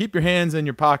you keep your hands in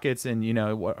your pockets, and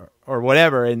or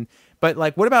whatever. But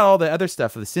like, what about all the other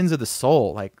stuff, the sins of the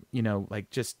soul? Like, like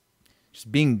just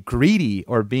being greedy,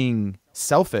 or being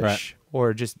selfish, right.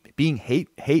 or just being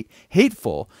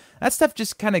hateful. That stuff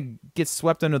just kind of gets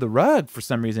swept under the rug for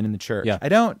some reason in the church. Yeah.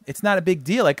 It's not a big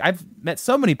deal. Like, I've met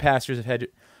so many pastors of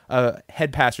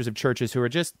head pastors of churches who are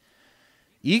just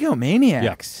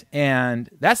egomaniacs, and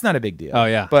that's not a big deal. Oh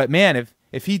yeah. But man,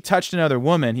 if he touched another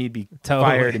woman, he'd be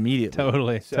fired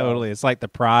immediately. Totally. It's like the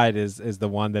pride is the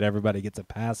one that everybody gets a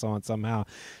pass on somehow.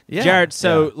 Yeah. Jared,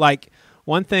 so like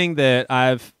one thing that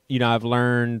I've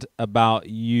learned about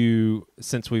you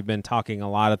since we've been talking a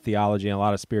lot of theology and a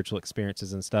lot of spiritual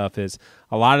experiences and stuff is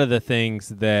a lot of the things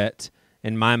that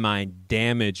in my mind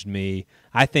damaged me.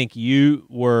 I think you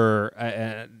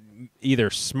were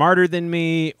either smarter than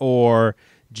me or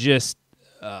just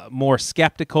more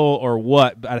skeptical or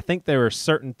what, but I think there were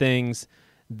certain things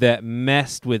that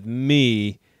messed with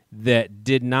me that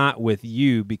did not with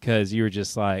you, because you were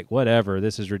just like, whatever,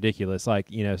 this is ridiculous. Like,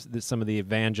 some of the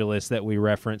evangelists that we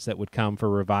referenced that would come for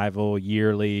revival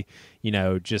yearly,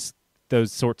 just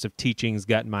those sorts of teachings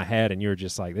got in my head, and you were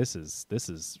just like, this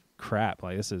is crap.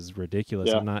 Like, this is ridiculous.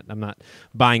 Yeah. I'm not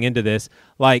buying into this.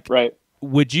 Like, right.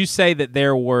 Would you say that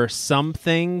there were some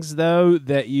things though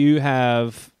that you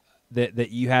have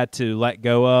that you had to let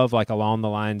go of, like along the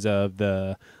lines of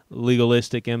the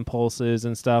legalistic impulses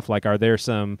and stuff? Like, are there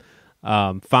some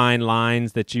fine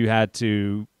lines that you had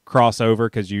to cross over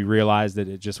because you realized that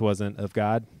it just wasn't of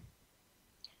God?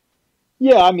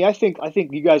 Yeah, I mean, I think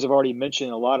you guys have already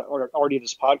mentioned a lot, or already in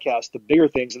this podcast, the bigger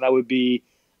things, and that would be,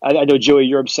 I know, Joey,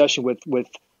 your obsession with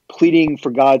pleading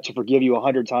for God to forgive you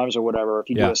 100 times or whatever if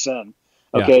you do a sin.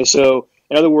 Okay, Yeah. So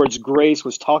in other words, grace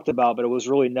was talked about, but it was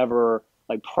really never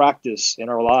like practice in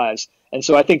our lives. And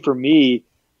so I think for me,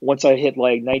 once I hit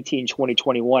like 19, 20,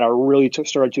 21, I really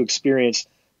started to experience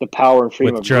the power and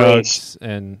freedom With of drugs grace.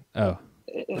 And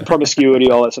Promiscuity,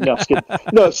 all that stuff. No, just kidding.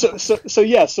 No,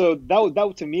 so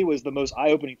that to me was the most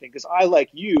eye-opening thing, because I, like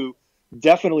you,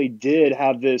 definitely did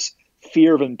have this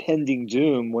fear of impending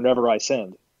doom whenever I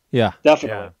sinned. Yeah.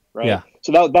 Definitely. Yeah. Right. Yeah.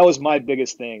 So that was my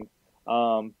biggest thing.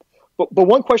 But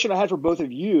one question I had for both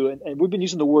of you, and we've been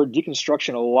using the word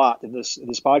deconstruction a lot in this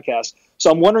podcast. So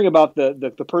I'm wondering about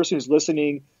the person who's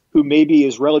listening, who maybe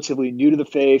is relatively new to the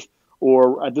faith,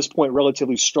 or at this point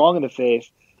relatively strong in the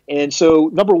faith. And so,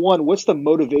 number one, what's the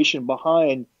motivation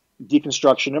behind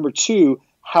deconstruction? Number two,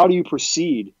 how do you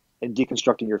proceed in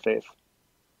deconstructing your faith?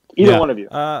 Either one of you.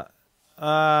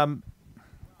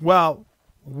 Well,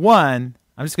 one,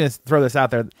 I'm just going to throw this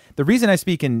out there. The reason I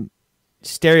speak in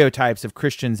stereotypes of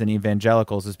Christians and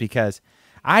evangelicals is because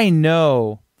I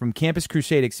know from Campus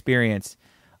Crusade experience,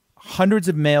 hundreds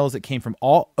of males that came from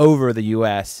all over the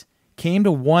U.S. came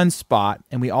to one spot,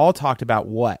 and we all talked about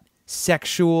what?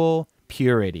 Sexual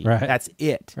purity. Right. That's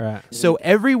it. Right. So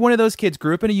every one of those kids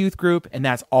grew up in a youth group, and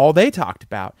that's all they talked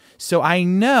about. So I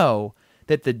know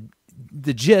that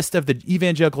the gist of the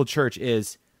evangelical church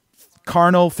is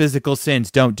carnal, physical sins,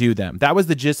 don't do them. That was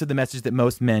the gist of the message that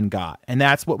most men got. And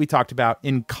that's what we talked about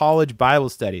in college Bible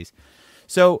studies.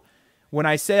 So when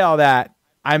I say all that,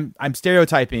 I'm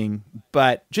stereotyping,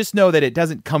 but just know that it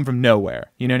doesn't come from nowhere.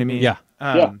 You know what I mean? Yeah.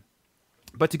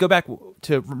 But to go back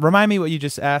to remind me what you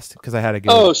just asked, because I had a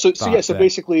good So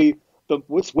basically,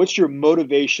 what's your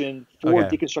motivation for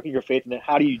Okay. deconstructing your faith, and then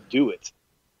how do you do it?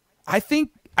 I think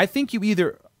you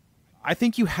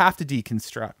have to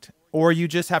deconstruct, or you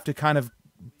just have to kind of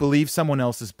believe someone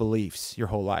else's beliefs your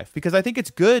whole life. Because I think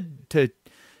it's good to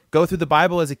go through the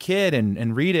Bible as a kid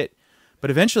and read it,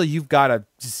 but eventually you've got to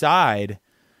decide,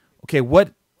 okay,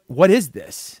 what is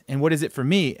this, and what is it for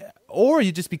me? Or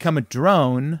you just become a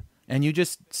drone and you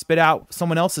just spit out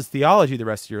someone else's theology the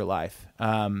rest of your life.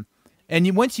 And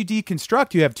once you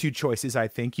deconstruct, you have two choices, I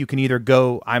think. You can either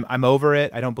go, I'm over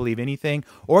it, I don't believe anything,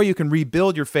 or you can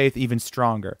rebuild your faith even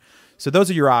stronger. So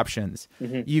those are your options.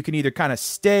 Mm-hmm. You can either kind of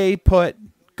stay put,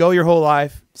 go your whole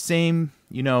life, same,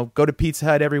 go to Pizza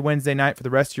Hut every Wednesday night for the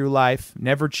rest of your life,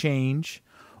 never change,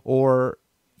 or,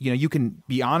 you can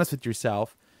be honest with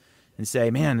yourself and say,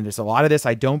 man, there's a lot of this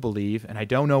I don't believe, and I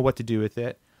don't know what to do with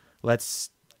it. Let's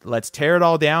tear it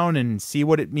all down and see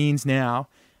what it means now.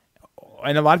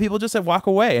 And a lot of people just walk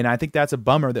away. And I think that's a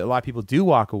bummer that a lot of people do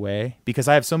walk away, because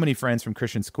I have so many friends from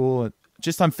Christian school,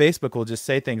 just on Facebook, will just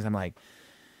say things. I'm like,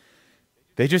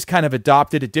 they just kind of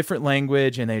adopted a different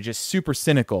language and they're just super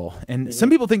cynical. And some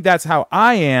people think that's how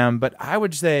I am, but I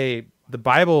would say the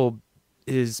Bible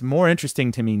is more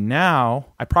interesting to me now.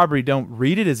 I probably don't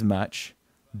read it as much,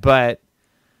 but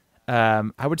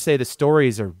I would say the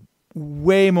stories are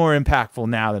way more impactful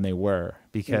now than they were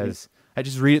because I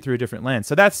just read it through a different lens.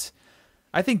 So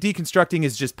I think deconstructing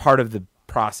is just part of the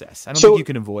process. I don't think you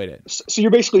can avoid it. So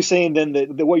you're basically saying then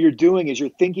that what you're doing is you're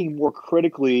thinking more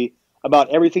critically about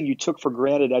everything you took for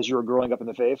granted as you were growing up in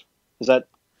the faith. Is that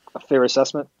a fair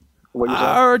assessment of what you're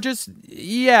saying? Or just,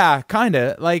 yeah, kind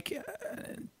of. Like,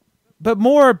 but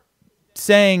more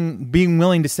being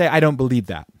willing to say, I don't believe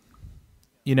that.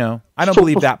 You know, I don't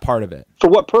believe that part of it. For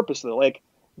what purpose, though? Like,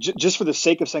 just for the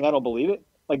sake of saying I don't believe it?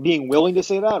 Like being willing to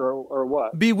say that or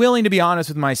what? Be willing to be honest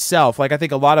with myself. Like, I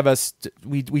think a lot of us,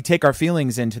 we take our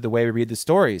feelings into the way we read the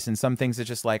stories. And some things are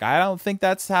just like, I don't think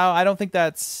that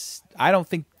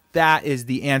is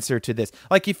the answer to this.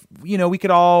 Like, if, you know, we could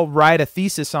all write a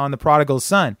thesis on the prodigal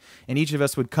son and each of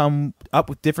us would come up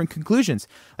with different conclusions.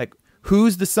 Like,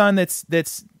 who's the son that's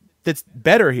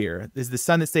better here? Is the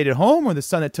son that stayed at home or the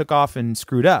son that took off and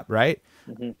screwed up, right?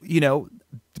 Mm-hmm. You know,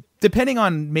 depending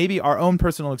on maybe our own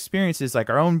personal experiences, like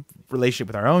our own relationship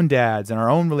with our own dads and our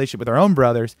own relationship with our own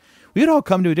brothers, we would all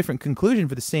come to a different conclusion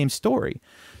for the same story.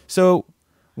 So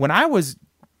when I was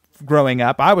growing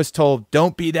up, I was told,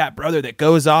 don't be that brother that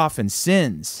goes off and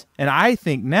sins. And I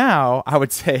think now I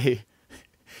would say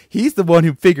he's the one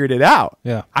who figured it out.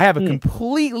 Yeah. I have a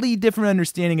completely different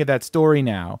understanding of that story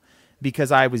now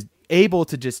because I was able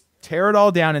to just tear it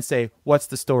all down and say, what's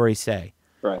the story say?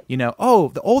 Right. You know, oh,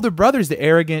 the older brother's the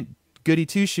arrogant goody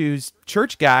two-shoes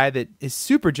church guy that is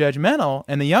super judgmental,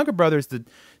 and the younger brother's the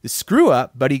screw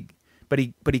up, but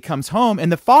he comes home,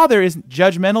 and the father isn't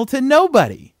judgmental to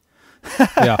nobody.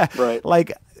 Yeah. Right.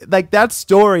 Like that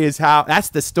story that's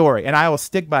the story, and I will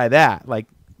stick by that. Like,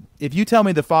 if you tell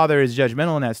me the father is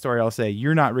judgmental in that story, I'll say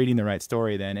you're not reading the right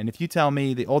story then. And if you tell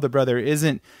me the older brother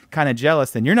isn't kind of jealous,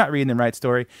 then you're not reading the right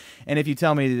story. And if you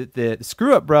tell me that the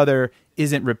screw-up brother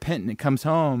isn't repentant and comes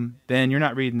home, then you're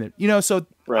not reading the, you know, so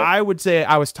right. I would say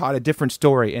I was taught a different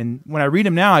story. And when I read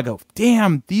them now, I go,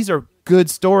 damn, these are good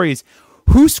stories.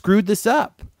 Who screwed this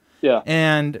up? Yeah.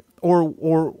 And, or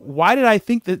why did I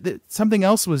think that something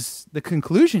else was the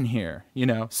conclusion here? You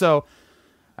know, so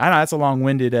I don't know, that's a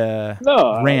long-winded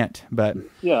rant, but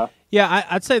yeah. Yeah,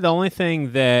 I'd say the only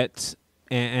thing that,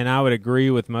 and I would agree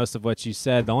with most of what you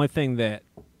said, the only thing that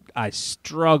I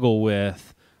struggle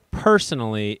with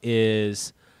personally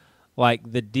is like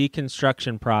the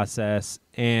deconstruction process,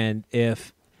 and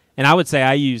I would say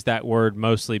I use that word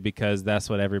mostly because that's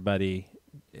what everybody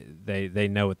they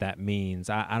know what that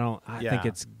means. I think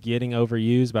it's getting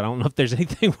overused, but I don't know if there's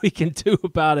anything we can do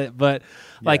about it. But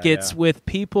like it's with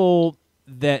people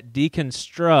that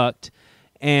deconstruct,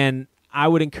 and I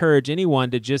would encourage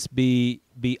anyone to just be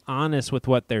honest with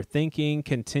what they're thinking,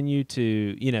 continue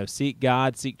to, you know, seek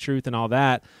God, seek truth and all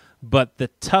that. But the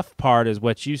tough part is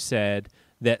what you said,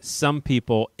 that some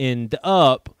people end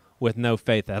up with no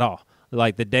faith at all.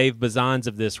 Like the Dave Bazans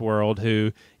of this world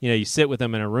who, you know, you sit with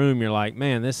them in a room, you're like,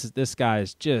 man, this guy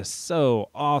is just so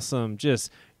awesome,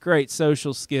 just great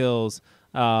social skills,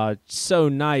 so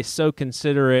nice, so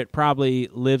considerate, probably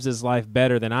lives his life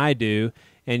better than I do,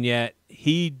 and yet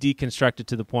he deconstructed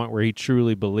to the point where he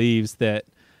truly believes that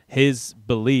his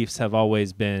beliefs have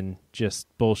always been just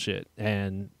bullshit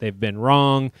and they've been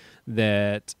wrong,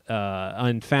 that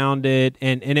unfounded,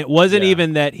 and it wasn't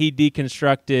even that he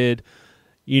deconstructed,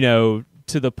 you know,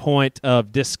 to the point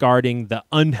of discarding the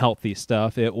unhealthy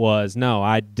stuff. It was, no,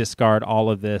 I discard all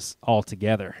of this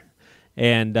altogether.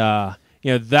 And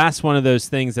you know, that's one of those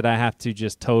things that I have to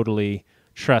just totally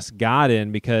trust God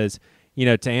in, because, you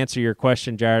know, to answer your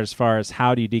question, Jared, as far as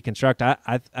how do you deconstruct,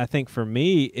 I think for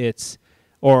me it's,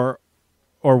 or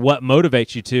what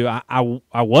motivates you to,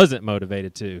 I wasn't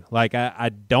motivated to. Like,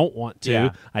 I don't want to. Yeah.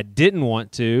 I didn't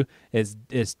want to.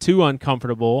 It's too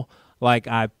uncomfortable. Like,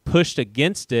 I pushed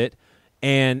against it,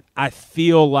 and I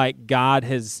feel like God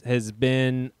has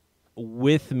been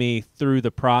with me through the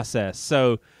process.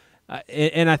 So,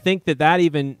 and I think that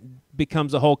even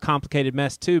becomes a whole complicated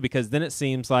mess too, because then it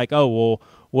seems like, oh, well,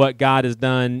 what God has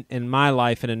done in my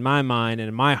life and in my mind and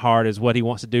in my heart is what he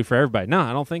wants to do for everybody. No,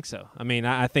 I don't think so. I mean,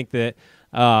 I think that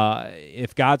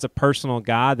if God's a personal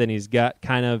God, then he's got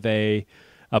kind of a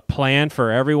plan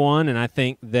for everyone. And I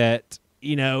think that,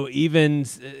 you know, even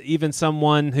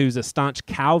someone who's a staunch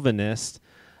Calvinist,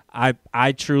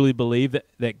 I truly believe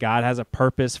that God has a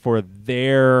purpose for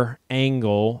their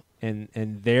angle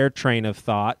and their train of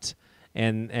thought,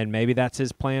 and maybe that's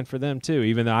his plan for them too,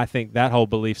 even though I think that whole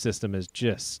belief system is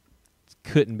just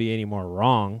couldn't be any more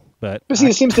wrong. But see,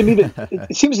 it seems to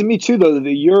me too, though,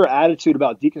 that your attitude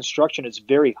about deconstruction is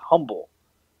very humble.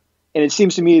 And it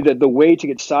seems to me that the way to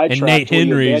get sidetracked, and Nate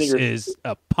Henry's is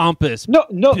a pompous no,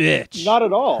 bitch. not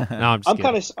at all. No, I'm just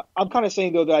kidding. I'm kind of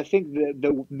saying though that I think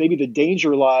that maybe the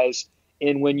danger lies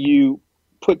in when you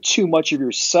put too much of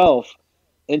yourself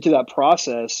into that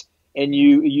process and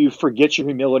you forget your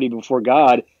humility before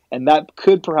God, and that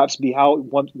could perhaps be how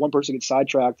one person gets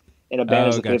sidetracked and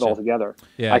abandons the faith altogether.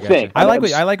 Yeah, I think. I like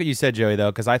what you said, Joey,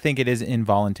 though, because I think it is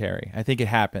involuntary. I think it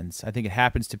happens. I think it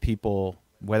happens to people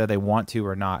whether they want to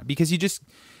or not, because you just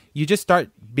start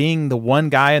being the one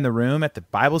guy in the room at the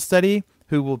Bible study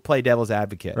who will play devil's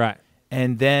advocate. Right.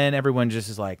 And then everyone just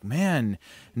is like, man,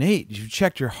 Nate, did you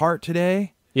check your heart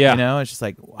today? Yeah. You know, it's just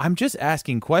like, I'm just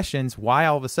asking questions. Why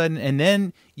all of a sudden? And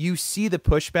then you see the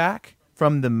pushback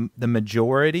from the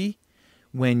majority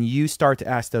when you start to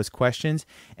ask those questions.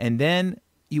 And then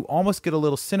you almost get a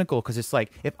little cynical, because it's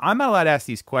like, if I'm not allowed to ask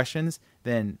these questions,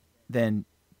 then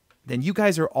you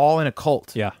guys are all in a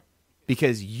cult. Yeah.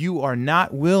 Because you are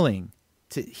not willing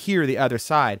to hear the other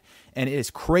side. And it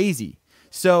is crazy.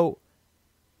 So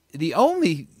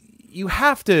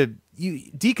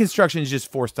deconstruction is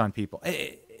just forced on people.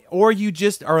 Or you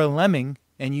just are a lemming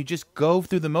and you just go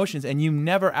through the motions and you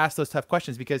never ask those tough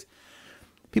questions, because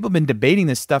people have been debating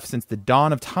this stuff since the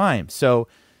dawn of time. So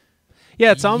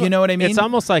yeah, it's almost, you know what I mean? It's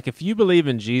almost like if you believe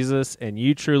in Jesus and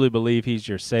you truly believe he's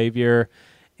your savior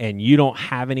and you don't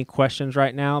have any questions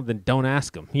right now, then don't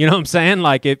ask him. You know what I'm saying?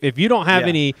 Like if you don't have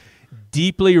any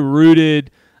deeply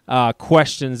rooted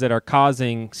questions that are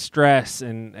causing stress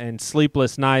and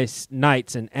sleepless nights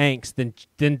and angst,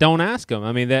 then don't ask them.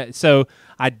 I mean,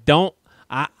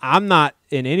 I'm not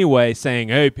in any way saying,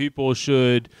 hey, people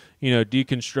should,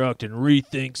 deconstruct and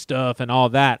rethink stuff and all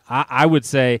that. I would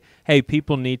say, hey,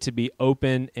 people need to be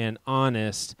open and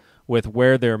honest with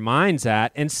where their mind's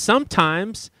at. And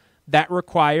sometimes that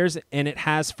requires, and it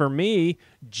has for me,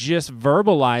 just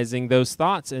verbalizing those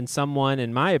thoughts. And someone,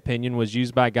 in my opinion, was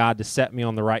used by God to set me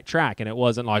on the right track. And it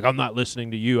wasn't like, I'm not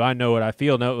listening to you, I know what I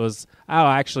feel. No, it was,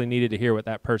 I actually needed to hear what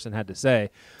that person had to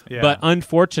say. Yeah. But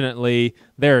unfortunately,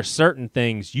 there are certain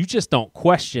things you just don't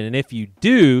question. And if you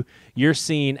do, you're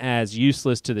seen as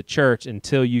useless to the church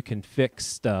until you can fix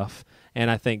stuff. And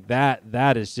I think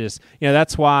that is just,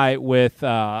 that's why with,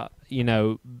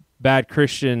 Bad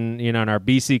Christian, in our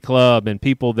BC club and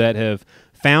people that have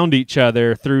found each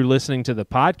other through listening to the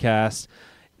podcast,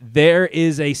 there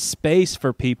is a space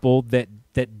for people that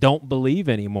don't believe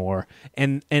anymore.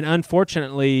 And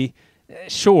unfortunately,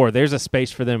 sure, there's a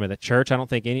space for them at the church. I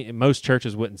don't think most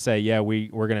churches wouldn't say, yeah,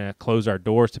 we're going to close our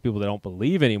doors to people that don't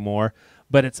believe anymore.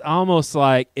 But it's almost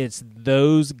like it's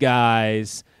those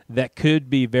guys that could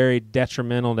be very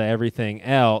detrimental to everything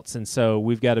else. And so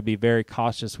we've got to be very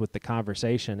cautious with the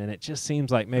conversation. And it just seems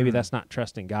like maybe that's not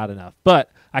trusting God enough.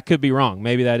 But I could be wrong.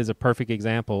 Maybe that is a perfect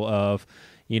example of,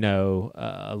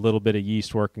 a little bit of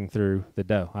yeast working through the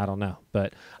dough. I don't know.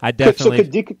 But I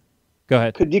definitely... Go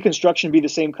ahead. Could deconstruction be the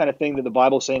same kind of thing that the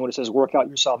Bible's saying when it says, work out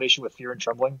your salvation with fear and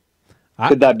trembling?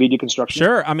 Could that be deconstruction?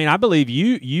 Sure. I mean, I believe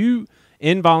you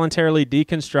involuntarily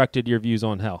deconstructed your views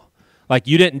on hell. Like,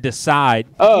 you didn't decide,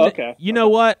 okay. You know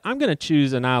what? I'm going to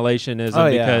choose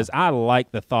annihilationism because I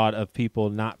like the thought of people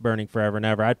not burning forever and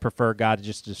ever. I'd prefer God to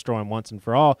just destroy them once and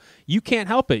for all. You can't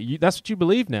help it. That's what you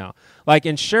believe now. Like,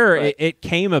 and sure, right. it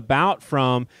came about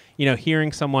from,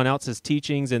 hearing someone else's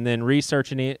teachings and then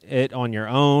researching it on your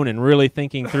own and really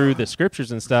thinking through the scriptures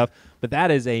and stuff. But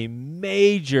that is a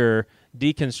major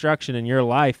deconstruction in your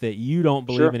life that you don't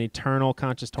believe in eternal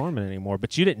conscious torment anymore,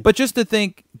 but you didn't. But just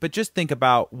think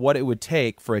about what it would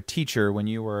take for a teacher when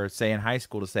you were, say, in high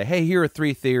school to say, hey, here are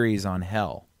 3 theories on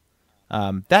hell.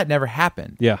 That never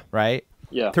happened. Yeah. Right?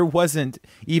 Yeah. There wasn't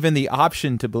even the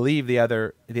option to believe the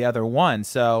other one.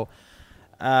 So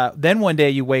then one day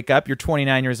you wake up, you're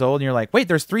 29 years old, and you're like, wait,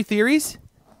 there's 3 theories?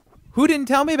 Who didn't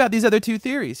tell me about these other 2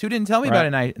 theories? Who didn't tell me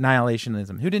about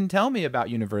annihilationism? Who didn't tell me about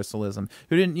universalism?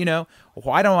 Who didn't,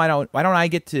 why don't I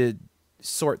get to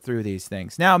sort through these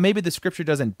things? Now, maybe the scripture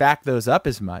doesn't back those up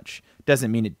as much.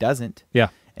 Doesn't mean it doesn't. Yeah.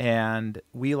 And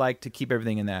we like to keep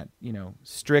everything in that,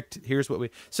 strict, here's what we...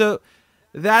 So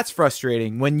that's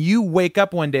frustrating when you wake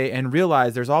up one day and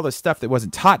realize there's all this stuff that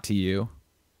wasn't taught to you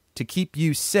to keep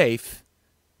you safe.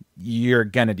 You're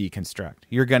gonna deconstruct.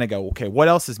 You're gonna go, okay, what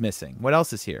else is missing? What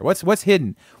else is here? What's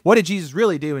hidden? What did Jesus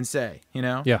really do and say?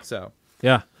 Yeah. So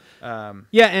yeah, and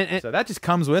so that just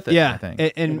comes with it. Yeah, I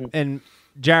think. And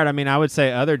Jared, I mean, I would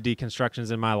say other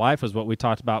deconstructions in my life was what we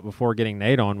talked about before getting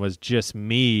Nate on, was just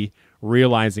me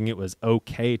realizing it was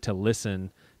okay to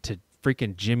listen to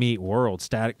freaking Jimmy Eat World,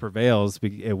 Static Prevails.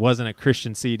 It wasn't a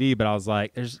Christian CD, but I was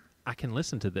like, I can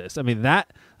listen to this. I mean,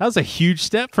 that was a huge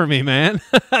step for me, man.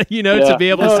 Yeah. To be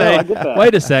able to No, say, I get that.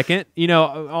 wait a second,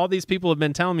 all these people have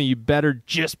been telling me you better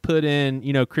just put in,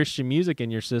 Christian music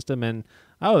in your system, and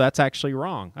that's actually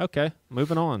wrong. Okay,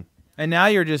 moving on. And now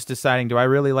you're just deciding, do I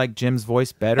really like Jim's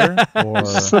voice better? Or, you know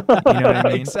what I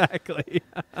mean? Exactly.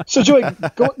 So, Joey,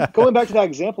 going back to that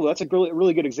example, that's a really,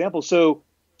 really good example. So,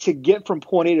 to get from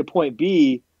point A to point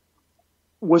B,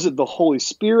 was it the Holy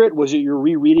Spirit? Was it your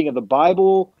rereading of the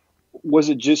Bible? Was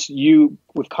it just you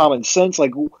with common sense?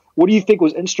 Like, what do you think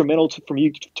was instrumental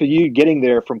to you getting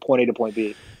there from point A to point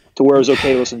B, to where it was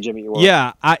okay to listen to Jimmy?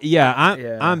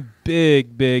 I'm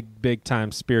big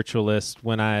time spiritualist.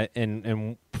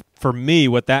 And for me,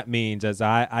 what that means is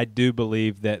I do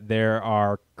believe that there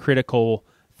are critical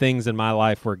things in my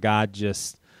life where God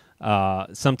just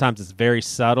sometimes it's very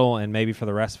subtle, and maybe for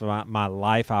the rest of my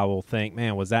life I will think,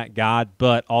 man, was that God?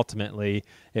 But ultimately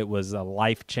it was a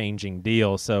life-changing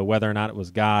deal. So whether or not it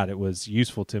was God, it was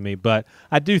useful to me. But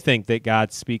I do think that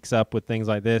God speaks up with things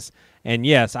like this. And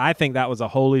yes, I think that was a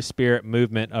Holy Spirit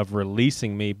movement of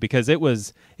releasing me, because it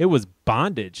was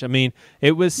bondage. I mean,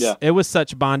 it was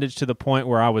such bondage to the point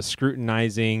where I was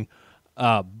scrutinizing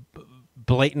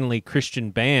blatantly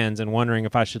Christian bands and wondering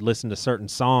if I should listen to certain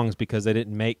songs because they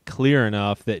didn't make clear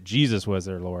enough that Jesus was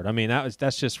their Lord. I mean,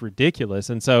 that's just ridiculous.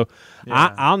 And so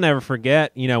I'll never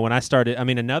forget, when I started, I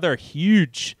mean, another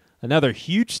huge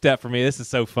step for me. This is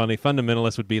so funny.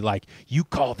 Fundamentalists would be like, you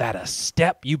call that a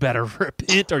step? You better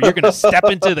repent or you're going to step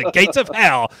into the gates of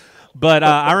hell. But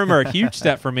I remember a huge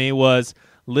step for me was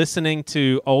listening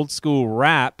to old school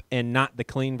rap and not the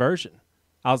clean version.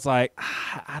 I was like,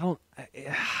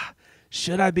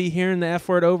 should I be hearing the F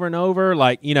word over and over?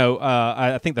 Like,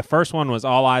 I think the first one was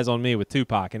All Eyes on Me with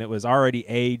Tupac, and it was already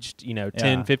aged,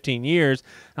 10, 15 years.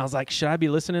 And I was like, should I be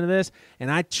listening to this? And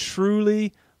I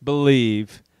truly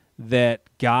believe that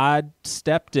God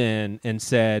stepped in and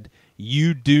said,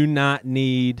 you do not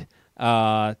need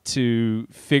to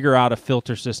figure out a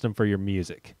filter system for your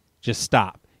music. Just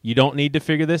stop. You don't need to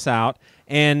figure this out.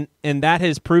 And that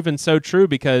has proven so true,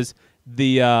 because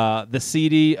the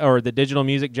CD or the Digital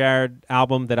Music Jared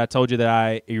album that I told you that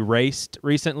I erased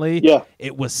recently,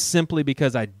 it was simply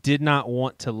because I did not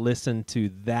want to listen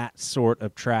to that sort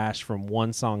of trash from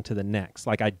one song to the next.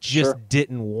 Like, I just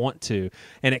didn't want to.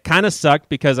 And it kind of sucked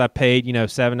because I paid,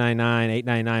 $7.99,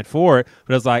 $8.99 for it,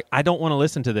 but I was like, I don't want to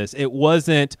listen to this. It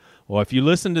wasn't, well, if you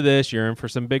listen to this, you're in for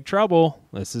some big trouble.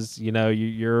 This is,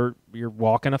 you're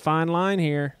walking a fine line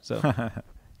here. So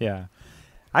yeah.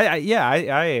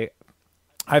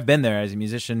 I've been there as a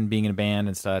musician, being in a band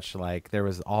and such. Like, there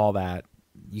was all that.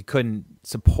 You couldn't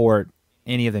support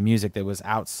any of the music that was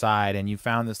outside, and you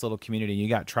found this little community. You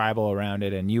got tribal around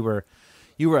it, and you were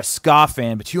a ska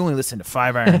fan, but you only listened to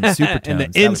Five Iron and Supertones. And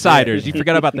the Insiders. You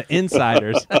forgot about the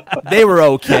Insiders. They were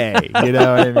okay. You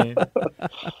know what I mean?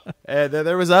 And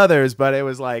there was others, but it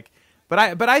was like, but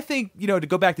I think, to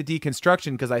go back to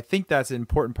deconstruction, because I think that's an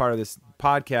important part of this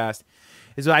podcast,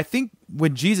 is I think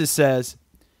when Jesus says,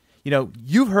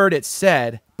 you've heard it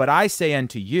said, but I say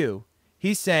unto you,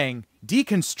 he's saying,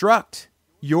 deconstruct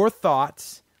your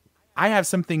thoughts. I have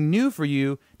something new for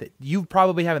you that you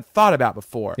probably haven't thought about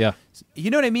before. Yeah.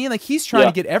 You know what I mean? Like, he's trying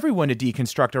to get everyone to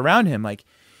deconstruct around him. Like,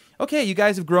 okay, you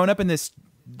guys have grown up in this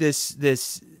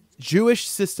Jewish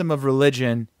system of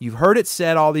religion. You've heard it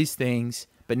said all these things,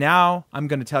 but now I'm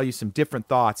going to tell you some different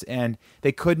thoughts. And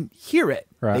they couldn't hear it.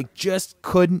 Right. They just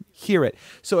couldn't hear it.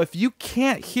 So if you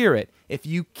can't hear it, if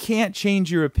you can't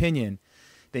change your opinion,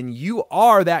 then you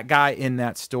are that guy in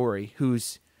that story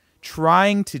who's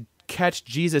trying to catch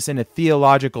Jesus in a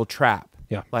theological trap.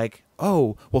 Yeah. Like,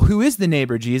 oh, well, who is the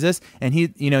neighbor, Jesus? And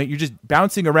you're just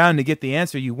bouncing around to get the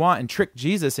answer you want and trick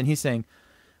Jesus. And he's saying,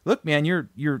 look, man,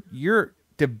 you're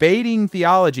debating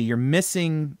theology. You're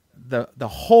missing the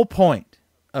whole point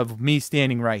of me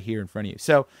standing right here in front of you.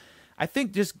 So I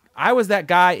think I was that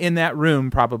guy in that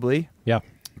room, probably. Yeah.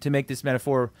 To make this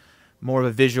metaphor more of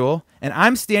a visual. And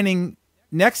I'm standing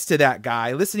next to that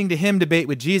guy, listening to him debate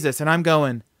with Jesus, and I'm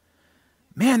going,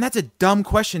 man, that's a dumb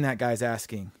question that guy's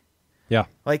asking. Yeah.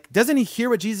 Like, doesn't he hear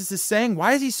what Jesus is saying?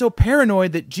 Why is he so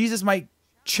paranoid that Jesus might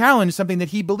challenge something that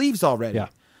he believes already? Yeah.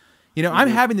 I'm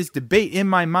having this debate in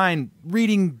my mind,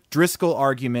 reading Driscoll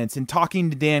arguments and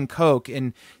talking to Dan Koch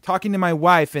and talking to my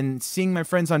wife and seeing my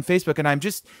friends on Facebook. And I'm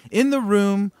just in the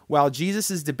room while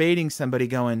Jesus is debating somebody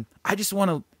going, I just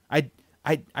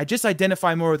just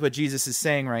identify more with what Jesus is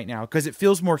saying right now because it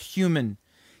feels more human.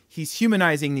 He's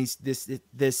humanizing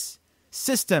this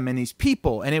system and these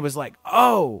people. And it was like,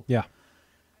 oh. Yeah.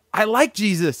 I like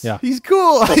Jesus. Yeah. He's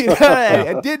cool.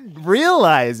 I didn't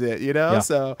realize it, Yeah.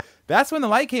 So that's when the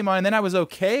light came on, and then I was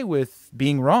okay with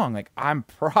being wrong. Like, I'm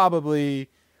probably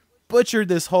butchered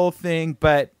this whole thing,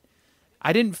 but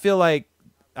I didn't feel like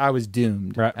I was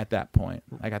doomed at that point.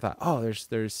 Like, I thought, oh,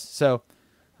 there's so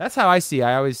that's how I see.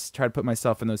 I always try to put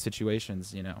myself in those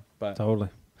situations, But Totally.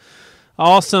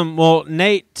 Awesome. Well,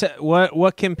 Nate,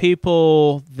 what can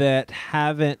people that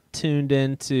haven't tuned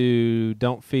into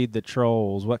Don't Feed the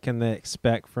Trolls, what can they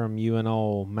expect from you and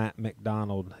old Matt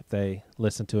McDonald if they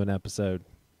listen to an episode?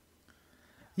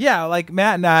 Yeah, like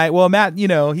Matt and I. Well, Matt,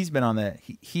 he's been on the.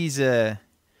 He's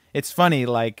It's funny,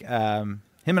 like him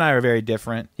and I are very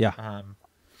different. Yeah.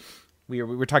 We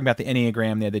were talking about the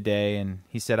Enneagram the other day, and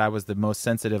he said I was the most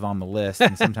sensitive on the list,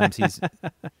 and sometimes he's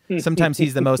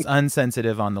the most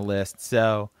unsensitive on the list.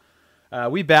 So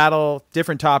we battle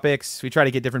different topics. We try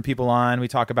to get different people on. We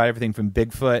talk about everything from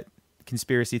Bigfoot,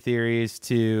 conspiracy theories,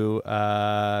 to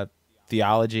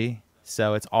theology.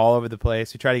 So it's all over the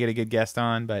place. We try to get a good guest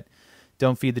on, but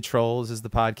Don't Feed the Trolls is the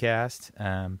podcast.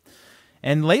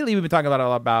 And lately we've been talking a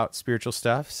lot about spiritual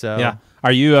stuff. So yeah.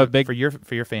 Are you a big for your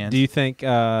fans? Do you think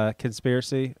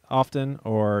conspiracy often,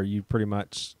 or you pretty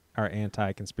much are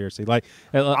anti-conspiracy? Like,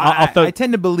 I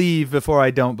tend to believe before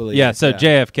I don't believe. Yeah. So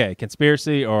JFK,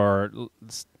 conspiracy, or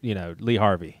Lee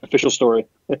Harvey? Official story.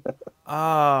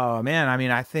 Oh man, I mean,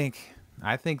 I think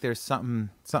there's something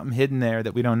hidden there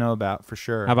that we don't know about for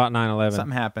sure. How about 9/11?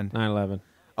 Something happened. 9/11.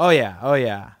 Oh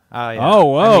yeah. Oh,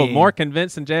 whoa, more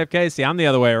convinced than JFK. See, I'm the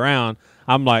other way around.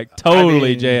 I'm like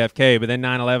totally JFK, but then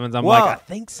 9/11's, I'm like, I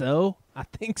think so. I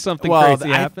think something crazy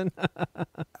happened.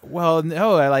 Well,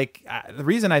 no, the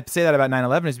reason I say that about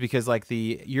 9/11 is because like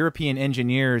the European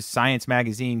engineers Science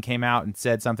magazine came out and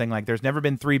said something like there's never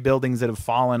been 3 buildings that have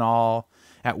fallen all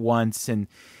at once, and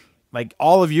like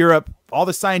all of Europe, all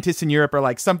the scientists in Europe are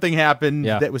like something happened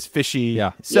that was fishy.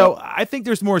 Yeah. So I think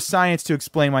there's more science to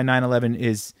explain why 9/11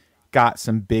 is got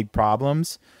some big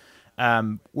problems,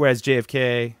 whereas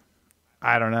JFK,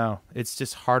 I don't know. It's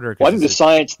just harder. Well, I think the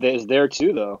science that is there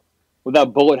too, though. What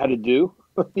that bullet had to do,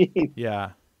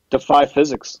 defy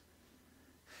physics.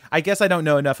 I guess I don't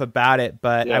know enough about it,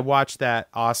 but I watched that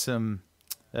awesome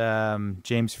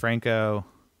James Franco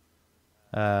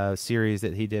series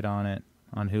that he did on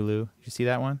Hulu. Did you see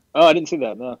that one? Oh, I didn't see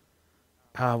that. No.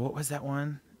 What was that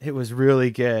one? It was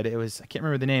really good. I can't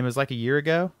remember the name. It was like a year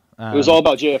ago. It was all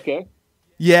about JFK?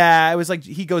 Yeah, it was like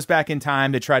he goes back in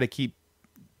time to try to keep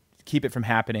it from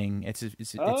happening. It's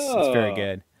very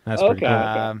good. That's pretty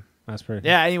cool. That's pretty cool.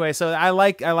 Yeah, anyway, so I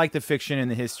like the fiction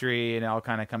and the history, and it all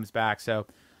kind of comes back. So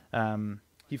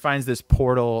he finds this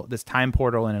time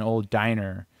portal in an old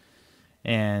diner,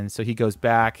 and so he goes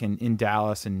back in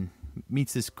Dallas and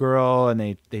meets this girl, and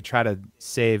they try to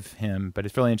save him, but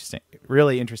it's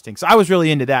really interesting. So I was really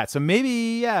into that. So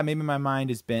maybe my mind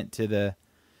is bent to the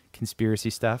conspiracy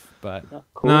stuff, but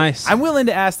cool. Nice. I'm willing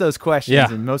to ask those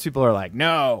questions, and most people are like,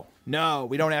 no,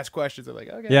 we don't ask questions. I'm like,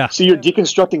 okay. Yeah. So you're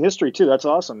deconstructing history too. That's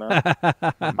awesome, man.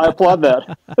 I applaud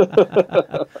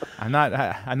that. I'm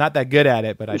not that good at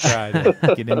it, but I try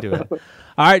to get into it.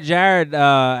 All right, Jared,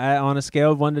 on a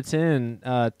scale of 1 to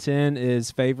 10, 10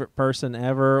 is favorite person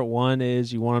ever, 1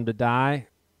 is you want him to die.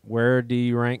 Where do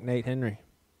you rank Nate Henry?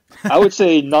 I would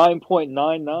say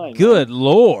 9.99. Good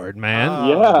Lord, man.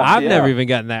 I've Yeah. never even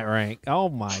gotten that rank. Oh,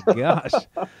 my gosh.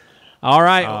 All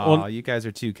right. Well, you guys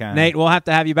are too kind. Nate, we'll have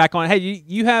to have you back on. Hey,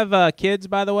 you have kids,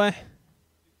 by the way?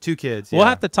 2 kids. We'll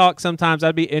have to talk sometimes.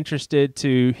 I'd be interested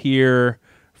to hear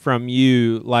from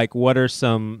you, like, what are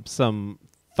some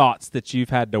thoughts that you've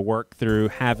had to work through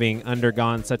having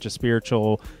undergone such a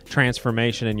spiritual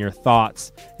transformation in your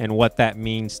thoughts and what that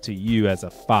means to you as a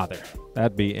father.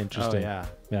 That'd be interesting. Oh,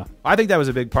 yeah. I think that was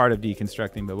a big part of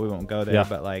deconstructing, but we won't go there. Yeah.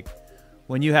 But like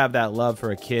when you have that love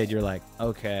for a kid, you're like,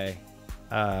 okay,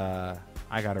 I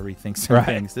got to rethink some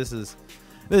things. This is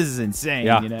insane,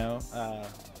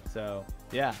 So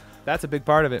yeah, that's a big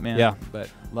part of it, man. Yeah. But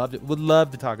would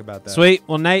love to talk about that. Sweet.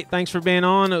 Well, Nate, thanks for being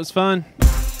on. It was fun.